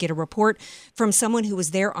excited to get a report from someone who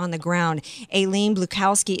was there on the ground. Aileen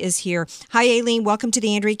Blukowski is here. Hi, Aileen. Welcome to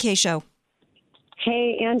the Andrea Kaye Show.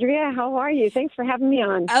 Hey, Andrea. How are you? Thanks for having me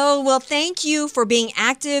on. Oh, well, thank you for being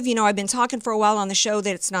active. You know, I've been talking for a while on the show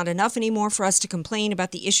that it's not enough anymore for us to complain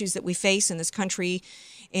about the issues that we face in this country,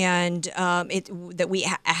 and that we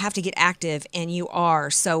have to get active, and you are.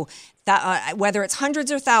 So that, whether it's hundreds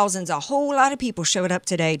or thousands, a whole lot of people showed up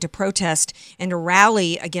today to protest and to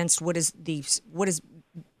rally against what is the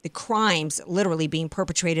crimes literally being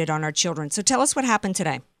perpetrated on our children. So tell us what happened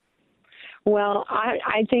today. Well,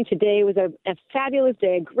 I think today was a fabulous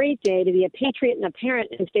day, a great day to be a patriot and a parent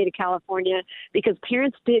in the state of California, because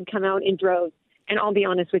parents did come out in droves. And I'll be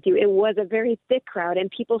honest with you, it was a very thick crowd,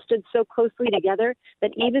 and people stood so closely together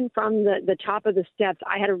that even from the top of the steps,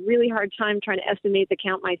 I had a really hard time trying to estimate the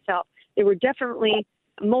count myself. There were definitely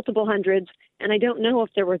multiple hundreds, and I don't know if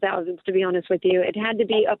there were thousands, to be honest with you. It had to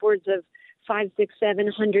be upwards of 500, 600,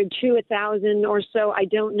 700 to 1,000 or so. I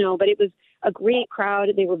don't know, but it was a great crowd.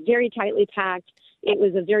 They were very tightly packed, It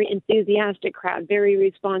was a very enthusiastic crowd, very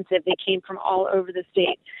responsive. They came from all over the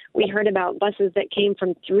state. We heard about buses that came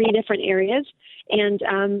from 3 different areas.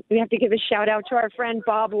 And we have to give a shout out to our friend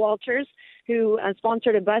Bob Walters, who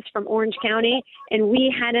sponsored a bus from Orange County. And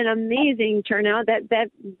we had an amazing turnout. That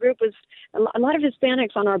group was a lot of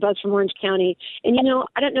Hispanics on our bus from Orange County. And, you know,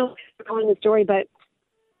 I don't know if you're following the story, but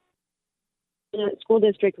in a school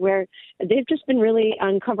district where they've just been really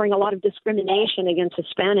uncovering a lot of discrimination against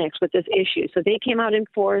Hispanics with this issue. So they came out in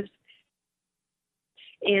force,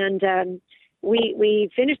 and we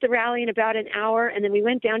finished the rally in about an hour, and then we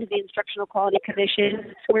went down to the Instructional Quality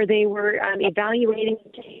Commission where they were evaluating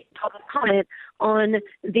public comment on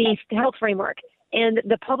the health framework. And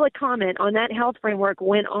the public comment on that health framework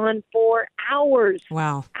went on for hours.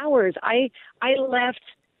 Wow. Hours. I left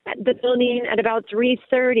the building at about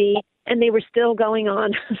 3:30, and they were still going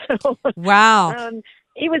on. So, wow.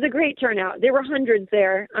 It was a great turnout. There were hundreds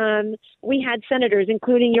there. We had senators,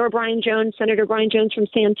 including your Brian Jones, Senator Brian Jones from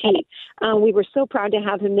Santee. We were so proud to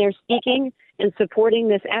have him there speaking and supporting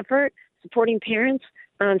this effort, supporting parents.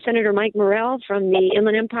 Senator Mike Morrell from the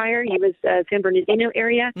Inland Empire. He was San Bernardino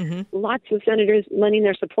area. Mm-hmm. Lots of senators lending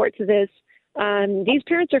their support to this. These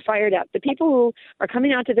parents are fired up. The people who are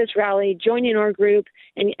coming out to this rally, joining our group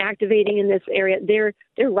and activating in this area,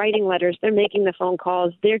 they're writing letters. They're making the phone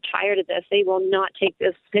calls. They're tired of this. They will not take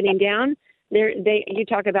this sitting down. You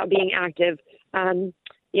talk about being active.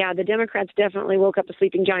 Yeah, the Democrats definitely woke up a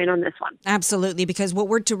sleeping giant on this one. Absolutely, because what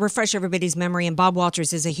we're to refresh everybody's memory, and Bob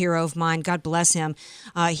Walters is a hero of mine. God bless him.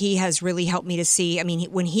 He has really helped me to see. I mean,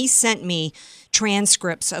 when he sent me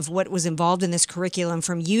transcripts of what was involved in this curriculum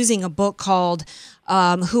from using a book called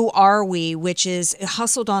Who Are We?, which is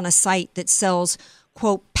hustled on a site that sells,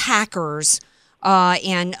 quote, Packers,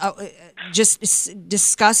 and just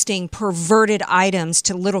disgusting, perverted items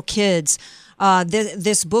to little kids.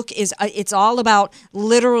 This book is it's all about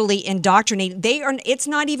literally indoctrinating. It's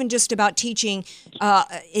not even just about teaching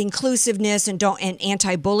inclusiveness and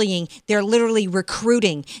anti-bullying. They're literally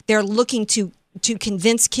recruiting. They're looking to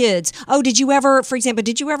convince kids. Oh, did you ever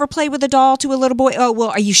play with a doll to a little boy? Oh, well,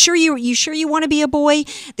 are you sure you want to be a boy?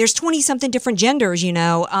 There's 20-something different genders, you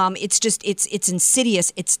know. It's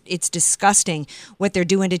insidious. It's disgusting what they're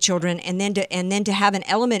doing to children, and then to have an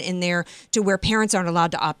element in there to where parents aren't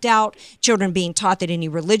allowed to opt out, children being taught that any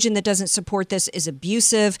religion that doesn't support this is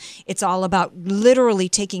abusive. It's all about literally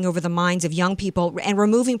taking over the minds of young people and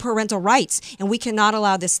removing parental rights, and we cannot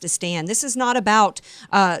allow this to stand. This is not about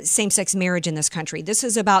same-sex marriage in this country. This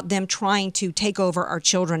is about them trying to take over our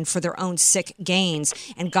children for their own sick gains.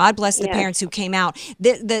 And God bless the parents who came out.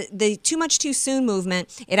 The Too Much Too Soon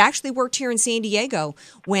movement, it actually worked here in San Diego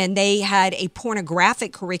when they had a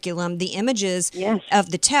pornographic curriculum. The images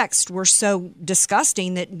of the text were so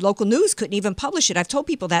disgusting that local news couldn't even publish it. I've told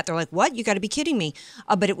people that. They're like, what? You got to be kidding me.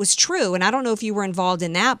 But it was true. And I don't know if you were involved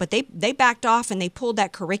in that, but they backed off and they pulled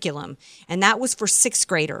that curriculum. And that was for 6th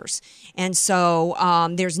graders. And so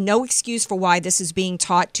there's no excuse for why this is being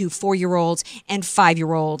taught to 4-year-olds and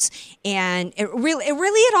 5-year-olds, and it really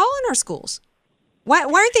at all in our schools. Why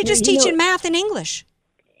aren't they just teaching math and English?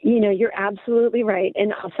 You know, you're absolutely right.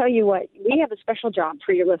 And I'll tell you what, we have a special job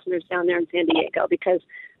for your listeners down there in San Diego because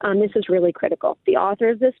this is really critical. The author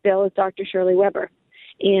of this bill is Dr. Shirley Weber,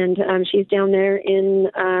 and she's down there in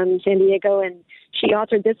San Diego, and she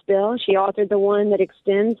authored this bill. She authored the one that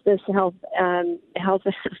extends this health.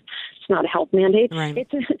 It's not a health mandate. Right.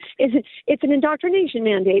 It's an indoctrination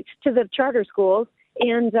mandate to the charter schools.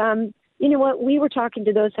 And you know what? We were talking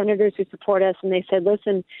to those senators who support us, and they said,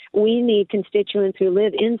 "Listen, we need constituents who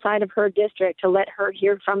live inside of her district to let her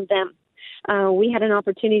hear from them." We had an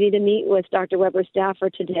opportunity to meet with Dr. Weber's staffer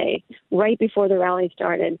today, right before the rally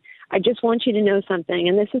started. I just want you to know something,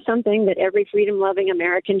 and this is something that every freedom-loving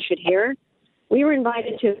American should hear. We were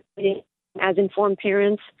invited to a meeting as informed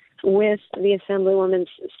parents with the Assemblywoman's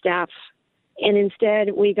staff, and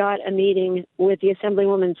instead we got a meeting with the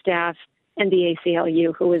Assemblywoman's staff and the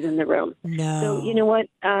ACLU who was in the room. No. So you know what?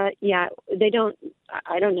 They don't.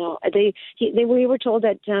 I don't know. We were told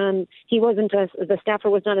that the staffer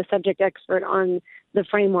was not a subject expert on the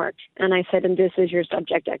framework, and I said, and this is your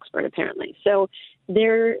subject expert apparently. So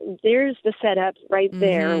there's the setup right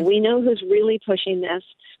there. Mm-hmm. We know who's really pushing this.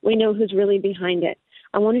 We know who's really behind it.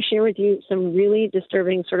 I want to share with you some really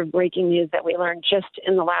disturbing sort of breaking news that we learned just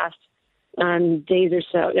in the last days or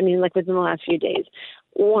so. I mean, like within the last few days.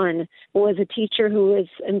 One was a teacher who was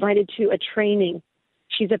invited to a training.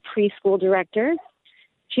 She's a preschool director.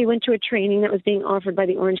 She went to a training that was being offered by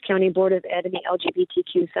the Orange County Board of Ed and the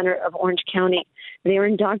LGBTQ Center of Orange County. They are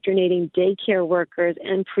indoctrinating daycare workers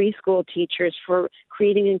and preschool teachers for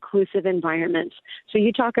creating inclusive environments. So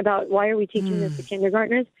you talk about why are we teaching this to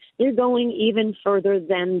kindergartners? They're going even further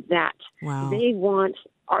than that. Wow. They want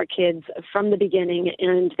our kids from the beginning,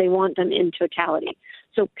 and they want them in totality.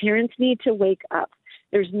 So parents need to wake up.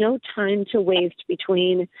 There's no time to waste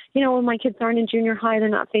between, when my kids aren't in junior high, they're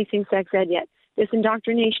not facing sex ed yet. This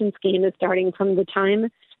indoctrination scheme is starting from the time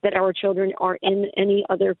that our children are in any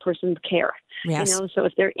other person's care. Yes. So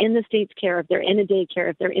if they're in the state's care, if they're in a daycare,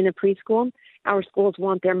 if they're in a preschool, our schools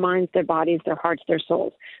want their minds, their bodies, their hearts, their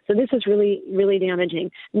souls. So this is really, really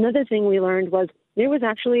damaging. Another thing we learned was there was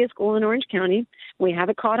actually a school in Orange County. We have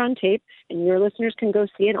it caught on tape, and your listeners can go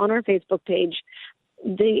see it on our Facebook page.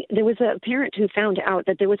 There was a parent who found out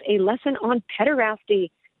that there was a lesson on pederasty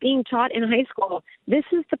being taught in high school. This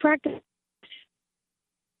is the practice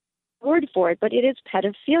word for it, but it is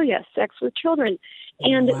pedophilia, sex with children.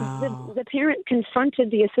 And the parent confronted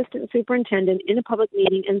the assistant superintendent in a public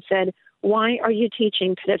meeting and said, "Why are you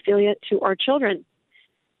teaching pedophilia to our children?"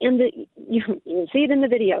 And you can see it in the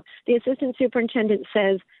video. The assistant superintendent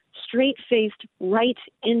says, straight-faced right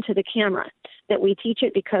into the camera, that we teach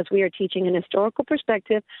it because we are teaching an historical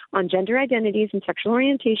perspective on gender identities and sexual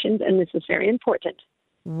orientations, and this is very important.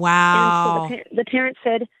 Wow. And so the parent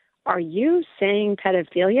said, "Are you saying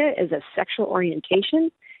pedophilia is a sexual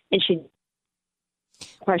orientation?" And she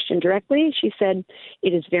questioned directly. She said,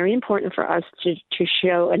 "It is very important for us to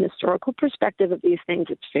show an historical perspective of these things.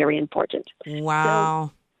 It's very important."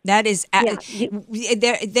 Wow. That is,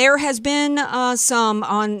 there has been some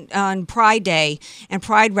on Pride Day and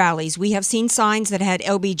Pride rallies. We have seen signs that had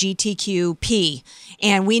LGBTQP,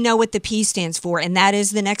 and we know what the P stands for, and that is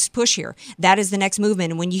the next push here. That is the next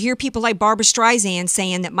movement. And when you hear people like Barbara Streisand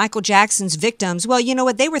saying that Michael Jackson's victims, well, you know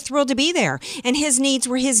what? They were thrilled to be there, and his needs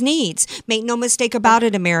were his needs. Make no mistake about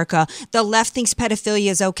it, America. The left thinks pedophilia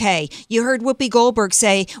is okay. You heard Whoopi Goldberg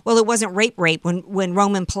say, well, it wasn't rape when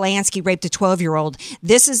Roman Polanski raped a 12-year-old.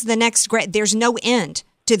 This is the next great. There's no end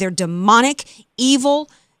to their demonic, evil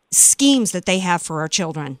schemes that they have for our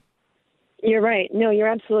children. You're right. No, you're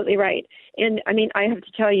absolutely right. And I mean, I have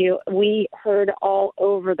to tell you, we heard all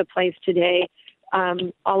over the place today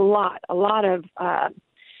a lot of I'm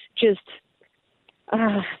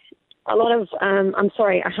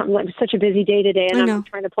sorry, I'm such a busy day today, and I'm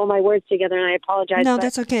trying to pull my words together, and I apologize. No,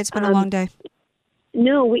 that's okay. It's been a long day.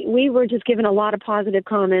 No, we were just given a lot of positive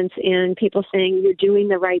comments and people saying you're doing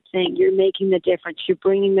the right thing, you're making the difference, you're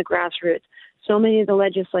bringing the grassroots. So many of the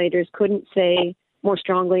legislators couldn't say more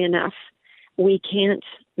strongly enough, we can't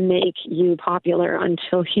make you popular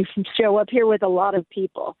until you show up here with a lot of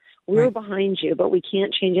people. We're behind you, but we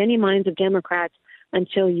can't change any minds of Democrats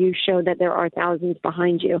until you show that there are thousands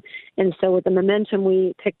behind you. And so with the momentum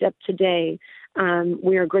we picked up today,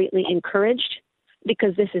 we are greatly encouraged,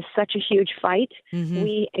 because this is such a huge fight. Mm-hmm.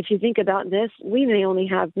 If you think about this, we may only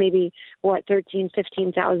have maybe,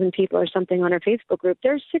 15,000 people or something on our Facebook group.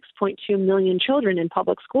 There's 6.2 million children in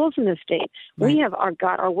public schools in this state. Right. We have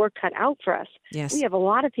got our work cut out for us. Yes. We have a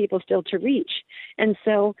lot of people still to reach. And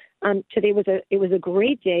so today it was a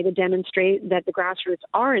great day to demonstrate that the grassroots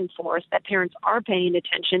are in force, that parents are paying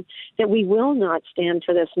attention, that we will not stand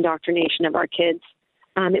for this indoctrination of our kids.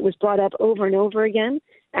 It was brought up over and over again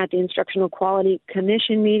at the Instructional Quality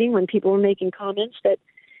Commission meeting when people were making comments that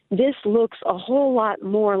this looks a whole lot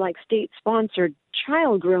more like state-sponsored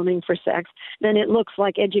child grooming for sex than it looks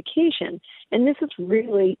like education. And this is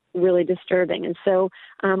really, really disturbing. And so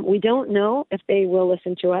we don't know if they will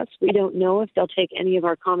listen to us. We don't know if they'll take any of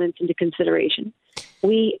our comments into consideration.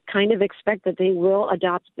 We kind of expect that they will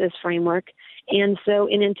adopt this framework. And so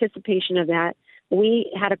in anticipation of that, we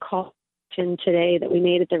had a call today that we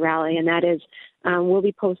made at the rally, and that is we'll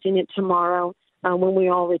be posting it tomorrow when we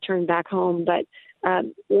all return back home. But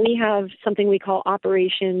we have something we call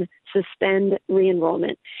Operation Suspend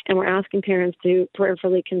Re-enrollment, and we're asking parents to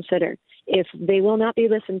prayerfully consider if they will not be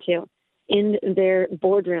listened to in their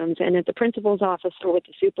boardrooms and at the principal's office or with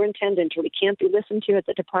the superintendent, or we can't be listened to at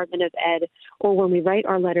the Department of Ed, or when we write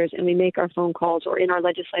our letters and we make our phone calls or in our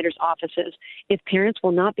legislators' offices. If parents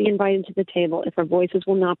will not be invited to the table, if our voices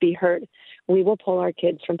will not be heard, we will pull our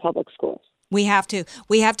kids from public schools. We have to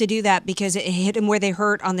do that because it hit them where they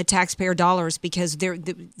hurt on the taxpayer dollars, because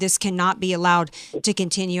this cannot be allowed to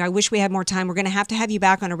continue. I wish we had more time. We're going to have you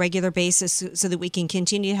back on a regular basis so that we can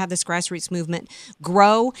continue to have this grassroots movement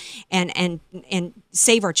grow and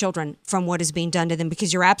save our children from what is being done to them,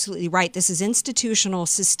 because you're absolutely right. This is institutional,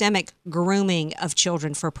 systemic grooming of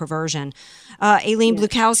children for perversion. Aileen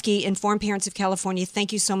Blukowski, Informed Parents of California,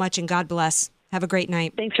 thank you so much, and God bless. Have a great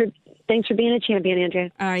night. Thanks for being a champion,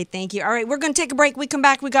 Andrea. All right, thank you. All right, we're going to take a break. We come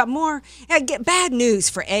back. We got more. Bad news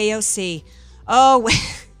for AOC. Oh,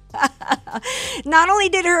 not only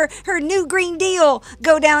did her new Green Deal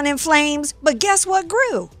go down in flames, but guess what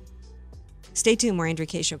grew? Stay tuned. More Andrea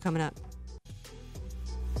Kaye Show coming up.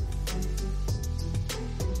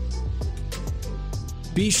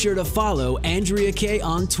 Be sure to follow Andrea Kaye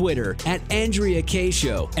on Twitter at Andrea Kaye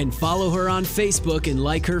Show and follow her on Facebook and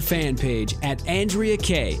like her fan page at Andrea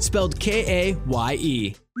Kaye, spelled Kaye.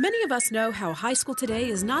 Many of us know how high school today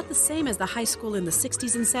is not the same as the high school in the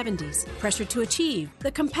 60s and 70s. Pressure to achieve,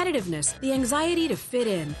 the competitiveness, the anxiety to fit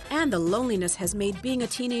in, and the loneliness has made being a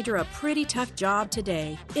teenager a pretty tough job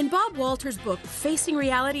today. In Bob Walter's book, Facing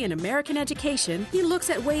Reality in American Education, he looks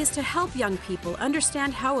at ways to help young people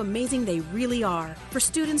understand how amazing they really are, for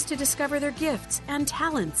students to discover their gifts and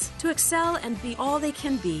talents, to excel and be all they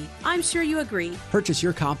can be. I'm sure you agree. Purchase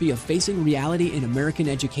your copy of Facing Reality in American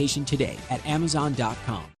Education today at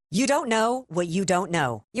Amazon.com. You don't know what you don't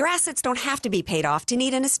know. Your assets don't have to be paid off to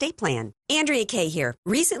need an estate plan. Andrea Kaye here.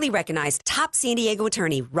 Recently recognized top San Diego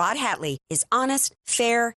attorney Rod Hatley is honest,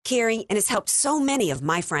 fair, caring, and has helped so many of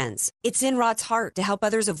my friends. It's in Rod's heart to help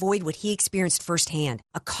others avoid what he experienced firsthand,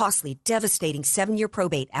 a costly, devastating 7-year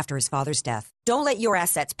probate after his father's death. Don't let your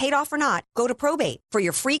assets, paid off or not, go to probate. For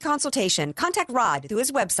your free consultation, contact Rod through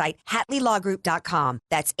his website, HatleyLawGroup.com.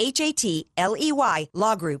 That's HATLEY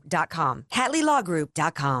lawgroup.com.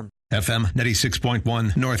 HatleyLawGroup.com. FM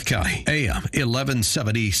 96.1 North County, AM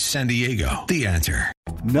 1170 San Diego. The Answer.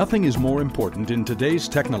 Nothing is more important in today's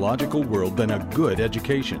technological world than a good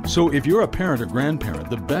education. So if you're a parent or grandparent,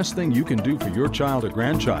 the best thing you can do for your child or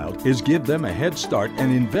grandchild is give them a head start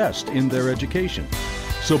and invest in their education.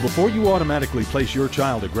 So before you automatically place your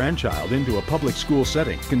child or grandchild into a public school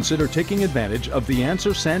setting, consider taking advantage of The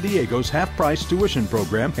Answer San Diego's half-price tuition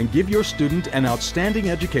program and give your student an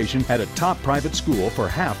outstanding education at a top private school for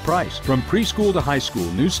half price. From preschool to high school,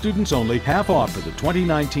 new students only, half off for the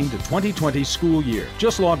 2019 to 2020 school year.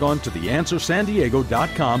 Just log on to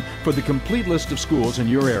theanswersandiego.com for the complete list of schools in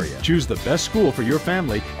your area. Choose the best school for your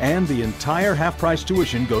family, and the entire half-price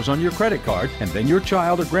tuition goes on your credit card, and then your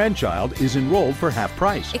child or grandchild is enrolled for half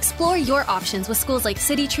price. Explore your options with schools like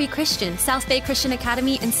City Tree Christian, South Bay Christian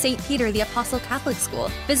Academy, and St. Peter the Apostle Catholic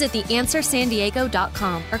School. Visit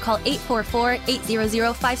theanswersandiego.com or call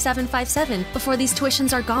 844-800-5757 before these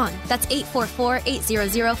tuitions are gone. That's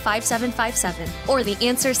 844-800-5757 or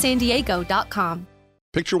theanswersandiego.com.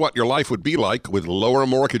 Picture what your life would be like with lower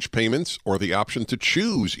mortgage payments or the option to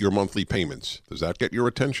choose your monthly payments. Does that get your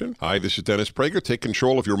attention? Hi, this is Dennis Prager. Take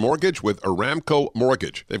control of your mortgage with Aramco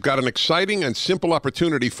Mortgage. They've got an exciting and simple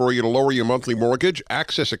opportunity for you to lower your monthly mortgage,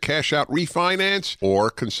 access a cash-out refinance, or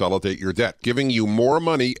consolidate your debt, giving you more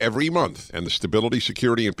money every month and the stability,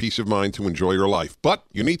 security, and peace of mind to enjoy your life. But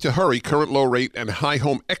you need to hurry. Current low rate and high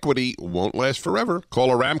home equity won't last forever. Call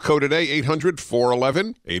Aramco today,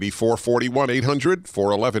 800-411-8441, 800-411-8441,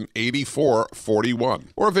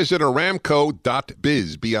 or visit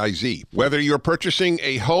aramco.biz, B-I-Z. Whether you're purchasing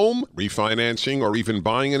a home, refinancing, or even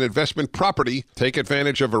buying an investment property, take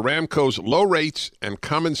advantage of Aramco's low rates and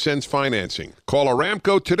common sense financing. Call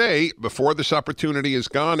Aramco today before this opportunity is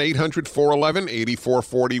gone,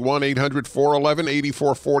 800-411-8441,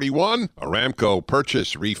 800-411-8441. Aramco,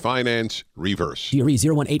 purchase, refinance, reverse. GRE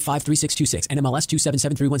 01853626, NMLS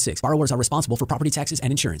 277316. Borrowers are responsible for property taxes and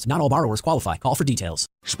insurance. Not all borrowers qualify. Call for details.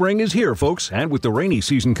 Spring is here, folks, and with the rainy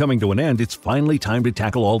season coming to an end, it's finally time to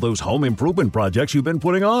tackle all those home improvement projects you've been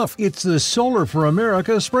putting off. It's the Solar for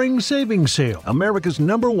America Spring Savings Sale, America's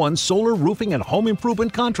 #1 solar roofing and home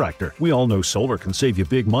improvement contractor. We all know solar can save you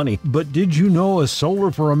big money. But did you know a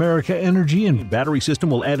Solar for America energy and battery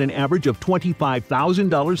system will add an average of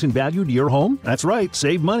 $25,000 in value to your home? That's right,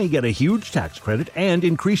 save money, get a huge tax credit, and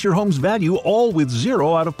increase your home's value, all with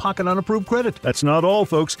zero out-of-pocket unapproved credit. That's not all,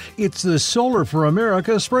 folks. It's the Solar for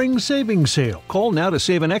America Spring Savings Sale. Call now to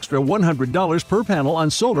save an extra $100 per panel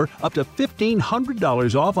on solar, up to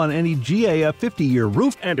 $1,500 off on any GAF 50-year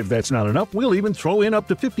roof. And if that's not enough, we'll even throw in up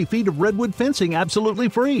to 50 feet of redwood fencing absolutely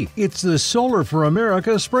free. It's the Solar for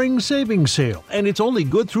America Spring Savings Sale. And it's only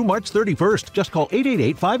good through March 31st. Just call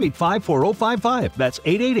 888-585-4055. That's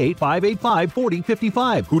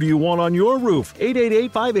 888-585-4055. Who do you want on your roof?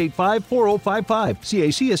 888-585-4055.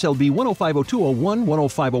 CACSLB 1050201,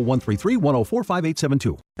 1050133, 1045872.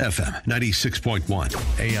 FM 96.1,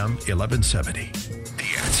 AM 1170. The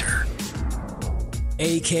Answer.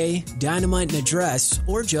 AK, Dynamite and Address,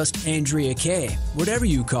 or just Andrea Kaye. Whatever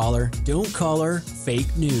you call her, don't call her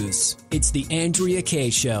fake news. It's the Andrea Kaye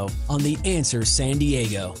Show on The Answer San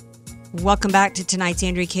Diego. Welcome back to tonight's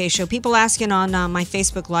Andrea Kaye Show. People asking on my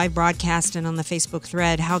Facebook Live broadcast and on the Facebook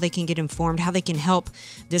thread how they can get informed, how they can help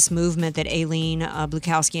this movement that Aileen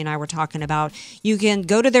Blukowski and I were talking about. You can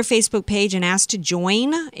go to their Facebook page and ask to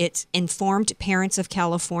join. It's Informed Parents of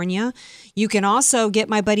California. You can also get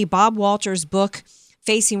my buddy Bob Walter's book,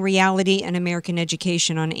 Facing Reality in American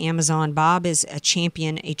Education, on Amazon. Bob is a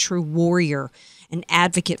champion, a true warrior, an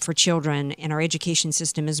advocate for children, and our education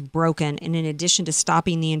system is broken. And in addition to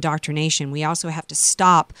stopping the indoctrination, we also have to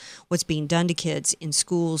stop what's being done to kids in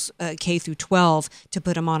schools K through 12 to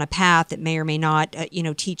put them on a path that may or may not,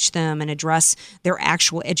 teach them and address their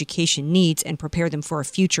actual education needs and prepare them for a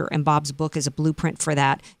future. And Bob's book is a blueprint for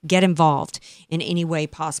that. Get involved in any way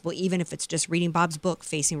possible, even if it's just reading Bob's book,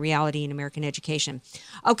 Facing Reality in American Education.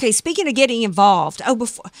 Okay, speaking of getting involved, I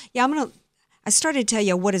started to tell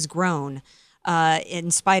you what has grown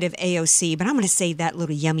in spite of AOC, but I'm going to save that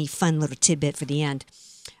little yummy, fun little tidbit for the end.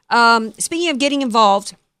 Speaking of getting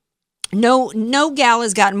involved, no gal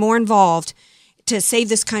has gotten more involved to save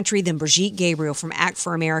this country than Brigitte Gabriel from Act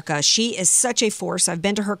for America. She is such a force. I've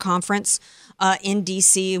been to her conference in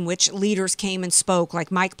D.C. in which leaders came and spoke,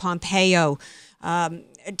 like Mike Pompeo,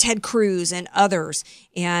 Ted Cruz, and others.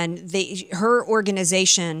 And her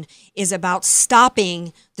organization is about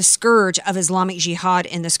stopping the scourge of Islamic Jihad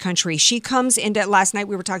in this country. She comes into, last night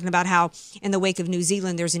we were talking about how in the wake of New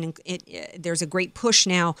Zealand, there's a great push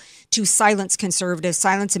now to silence conservatives,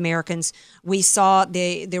 silence Americans. We saw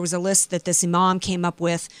there was a list that this imam came up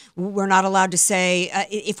with. We're not allowed to say,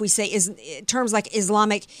 if we say terms like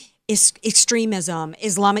Islamic extremism,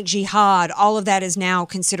 Islamic Jihad, all of that is now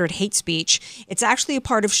considered hate speech. It's actually a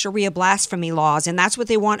part of Sharia blasphemy laws, and that's what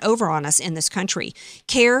they want over on us in this country.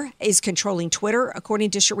 CARE is controlling Twitter,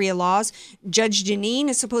 according to Sharia laws. Judge Janine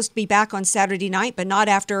is supposed to be back on Saturday night, but not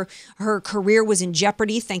after her career was in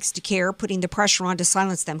jeopardy, thanks to CARE, putting the pressure on to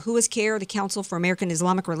silence them. Who is CARE? The Council for American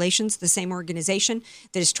Islamic Relations, the same organization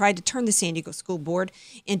that has tried to turn the San Diego School Board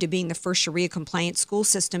into being the first Sharia-compliant school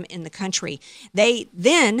system in the country. They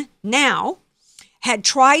then now had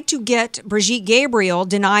tried to get Brigitte Gabriel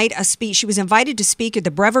denied a speech. She was invited to speak at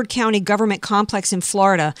the Brevard County Government Complex in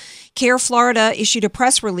Florida. CARE Florida issued a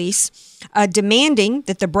press release demanding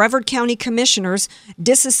that the Brevard County commissioners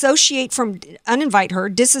disassociate from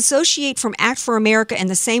Act for America in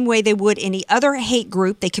the same way they would any other hate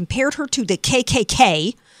group. They compared her to the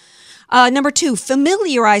KKK. Number 2,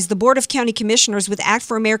 familiarize the Board of County Commissioners with Act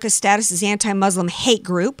for America's status as anti-Muslim hate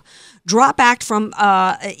group. Drop Act from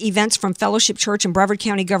events from Fellowship Church and Brevard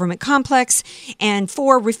County Government Complex. And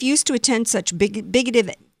 4, refuse to attend such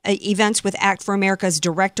bigoted events with Act for America's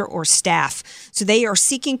director or staff. So they are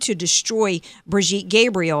seeking to destroy Brigitte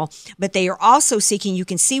Gabriel, but they are also seeking, you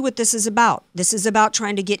can see what this is about. This is about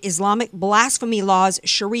trying to get Islamic blasphemy laws,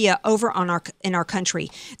 Sharia, over in our country.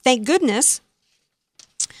 Thank goodness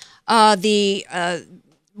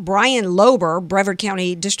Brian Lober, Brevard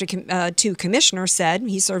County District 2 Commissioner, said,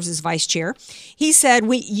 he serves as vice chair, he said,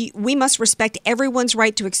 we must respect everyone's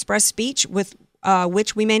right to express speech with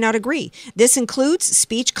which we may not agree. This includes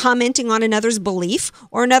speech commenting on another's belief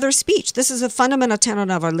or another's speech. This is a fundamental tenet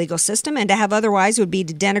of our legal system, and to have otherwise would be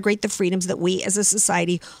to denigrate the freedoms that we as a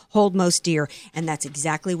society hold most dear. And that's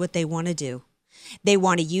exactly what they want to do. They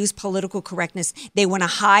want to use political correctness. They want to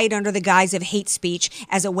hide under the guise of hate speech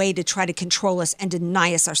as a way to try to control us and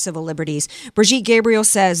deny us our civil liberties. Brigitte Gabriel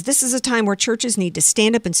says, this is a time where churches need to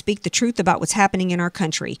stand up and speak the truth about what's happening in our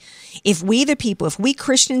country. If we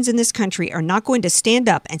Christians in this country are not going to stand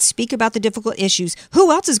up and speak about the difficult issues,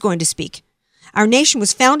 who else is going to speak? Our nation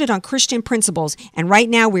was founded on Christian principles, and right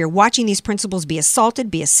now we are watching these principles be assaulted,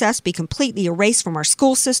 be assessed, be completely erased from our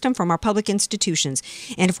school system, from our public institutions.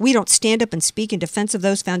 And if we don't stand up and speak in defense of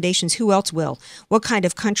those foundations, who else will? What kind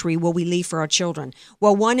of country will we leave for our children?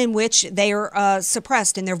 Well, one in which they are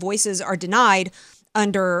suppressed and their voices are denied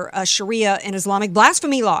under Sharia and Islamic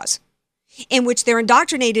blasphemy laws, in which they're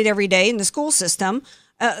indoctrinated every day in the school system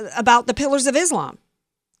about the pillars of Islam,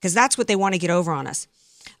 because that's what they want to get over on us.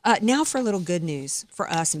 Now for a little good news for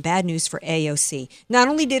us and bad news for AOC. Not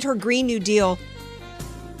only did her Green New Deal...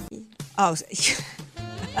 Oh,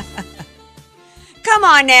 come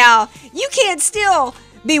on now. You can't still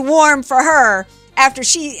be warm for her after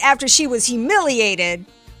she was humiliated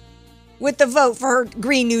with the vote for her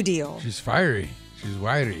Green New Deal. She's fiery. She's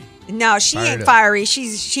wiry. No, she ain't fiery.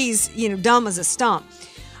 She's dumb as a stump.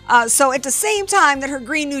 So at the same time that her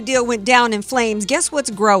Green New Deal went down in flames, guess what's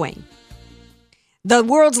growing? The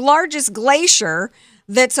world's largest glacier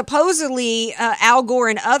that supposedly Al Gore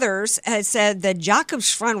and others had said the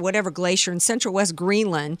Jakobsfront, whatever glacier in central west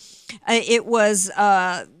Greenland, it was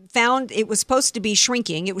found it was supposed to be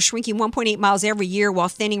shrinking. It was shrinking 1.8 miles every year while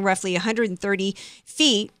thinning roughly 130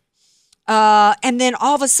 feet. And then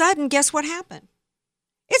all of a sudden, guess what happened?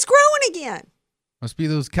 It's growing again. Must be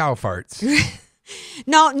those cow farts.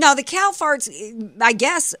 No, the cow farts, I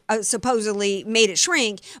guess, supposedly made it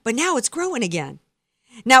shrink, but now it's growing again.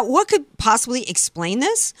 Now, what could possibly explain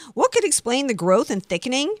this? What could explain the growth and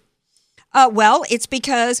thickening? Well, it's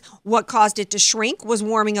because what caused it to shrink was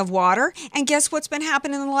warming of water. And guess what's been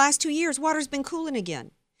happening in the last 2 years? Water's been cooling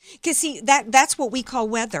again. Because, see, that's what we call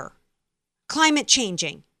weather. Climate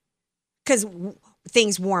changing. Because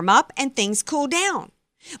things warm up and things cool down.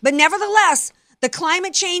 But nevertheless, the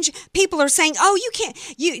climate change, people are saying, oh, you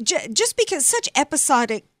can't, just because such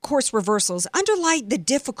episodic course reversals underlie the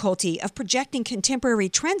difficulty of projecting contemporary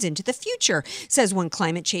trends into the future, says one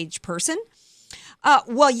climate change person.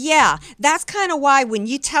 Well, yeah, that's kind of why when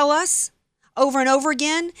you tell us over and over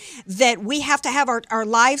again that we have to have our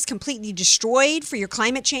lives completely destroyed for your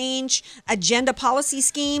climate change agenda policy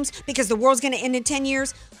schemes because the world's going to end in 10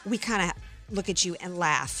 years, we kind of look at you and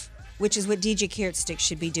laugh, which is what DJ Carrot Stick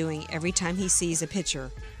should be doing every time he sees a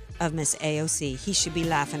picture of Miss AOC. He should be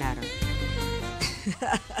laughing at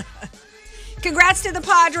her. Congrats to the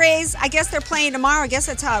Padres. I guess they're playing tomorrow. I guess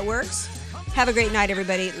that's how it works. Have a great night,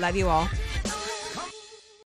 everybody. Love you all.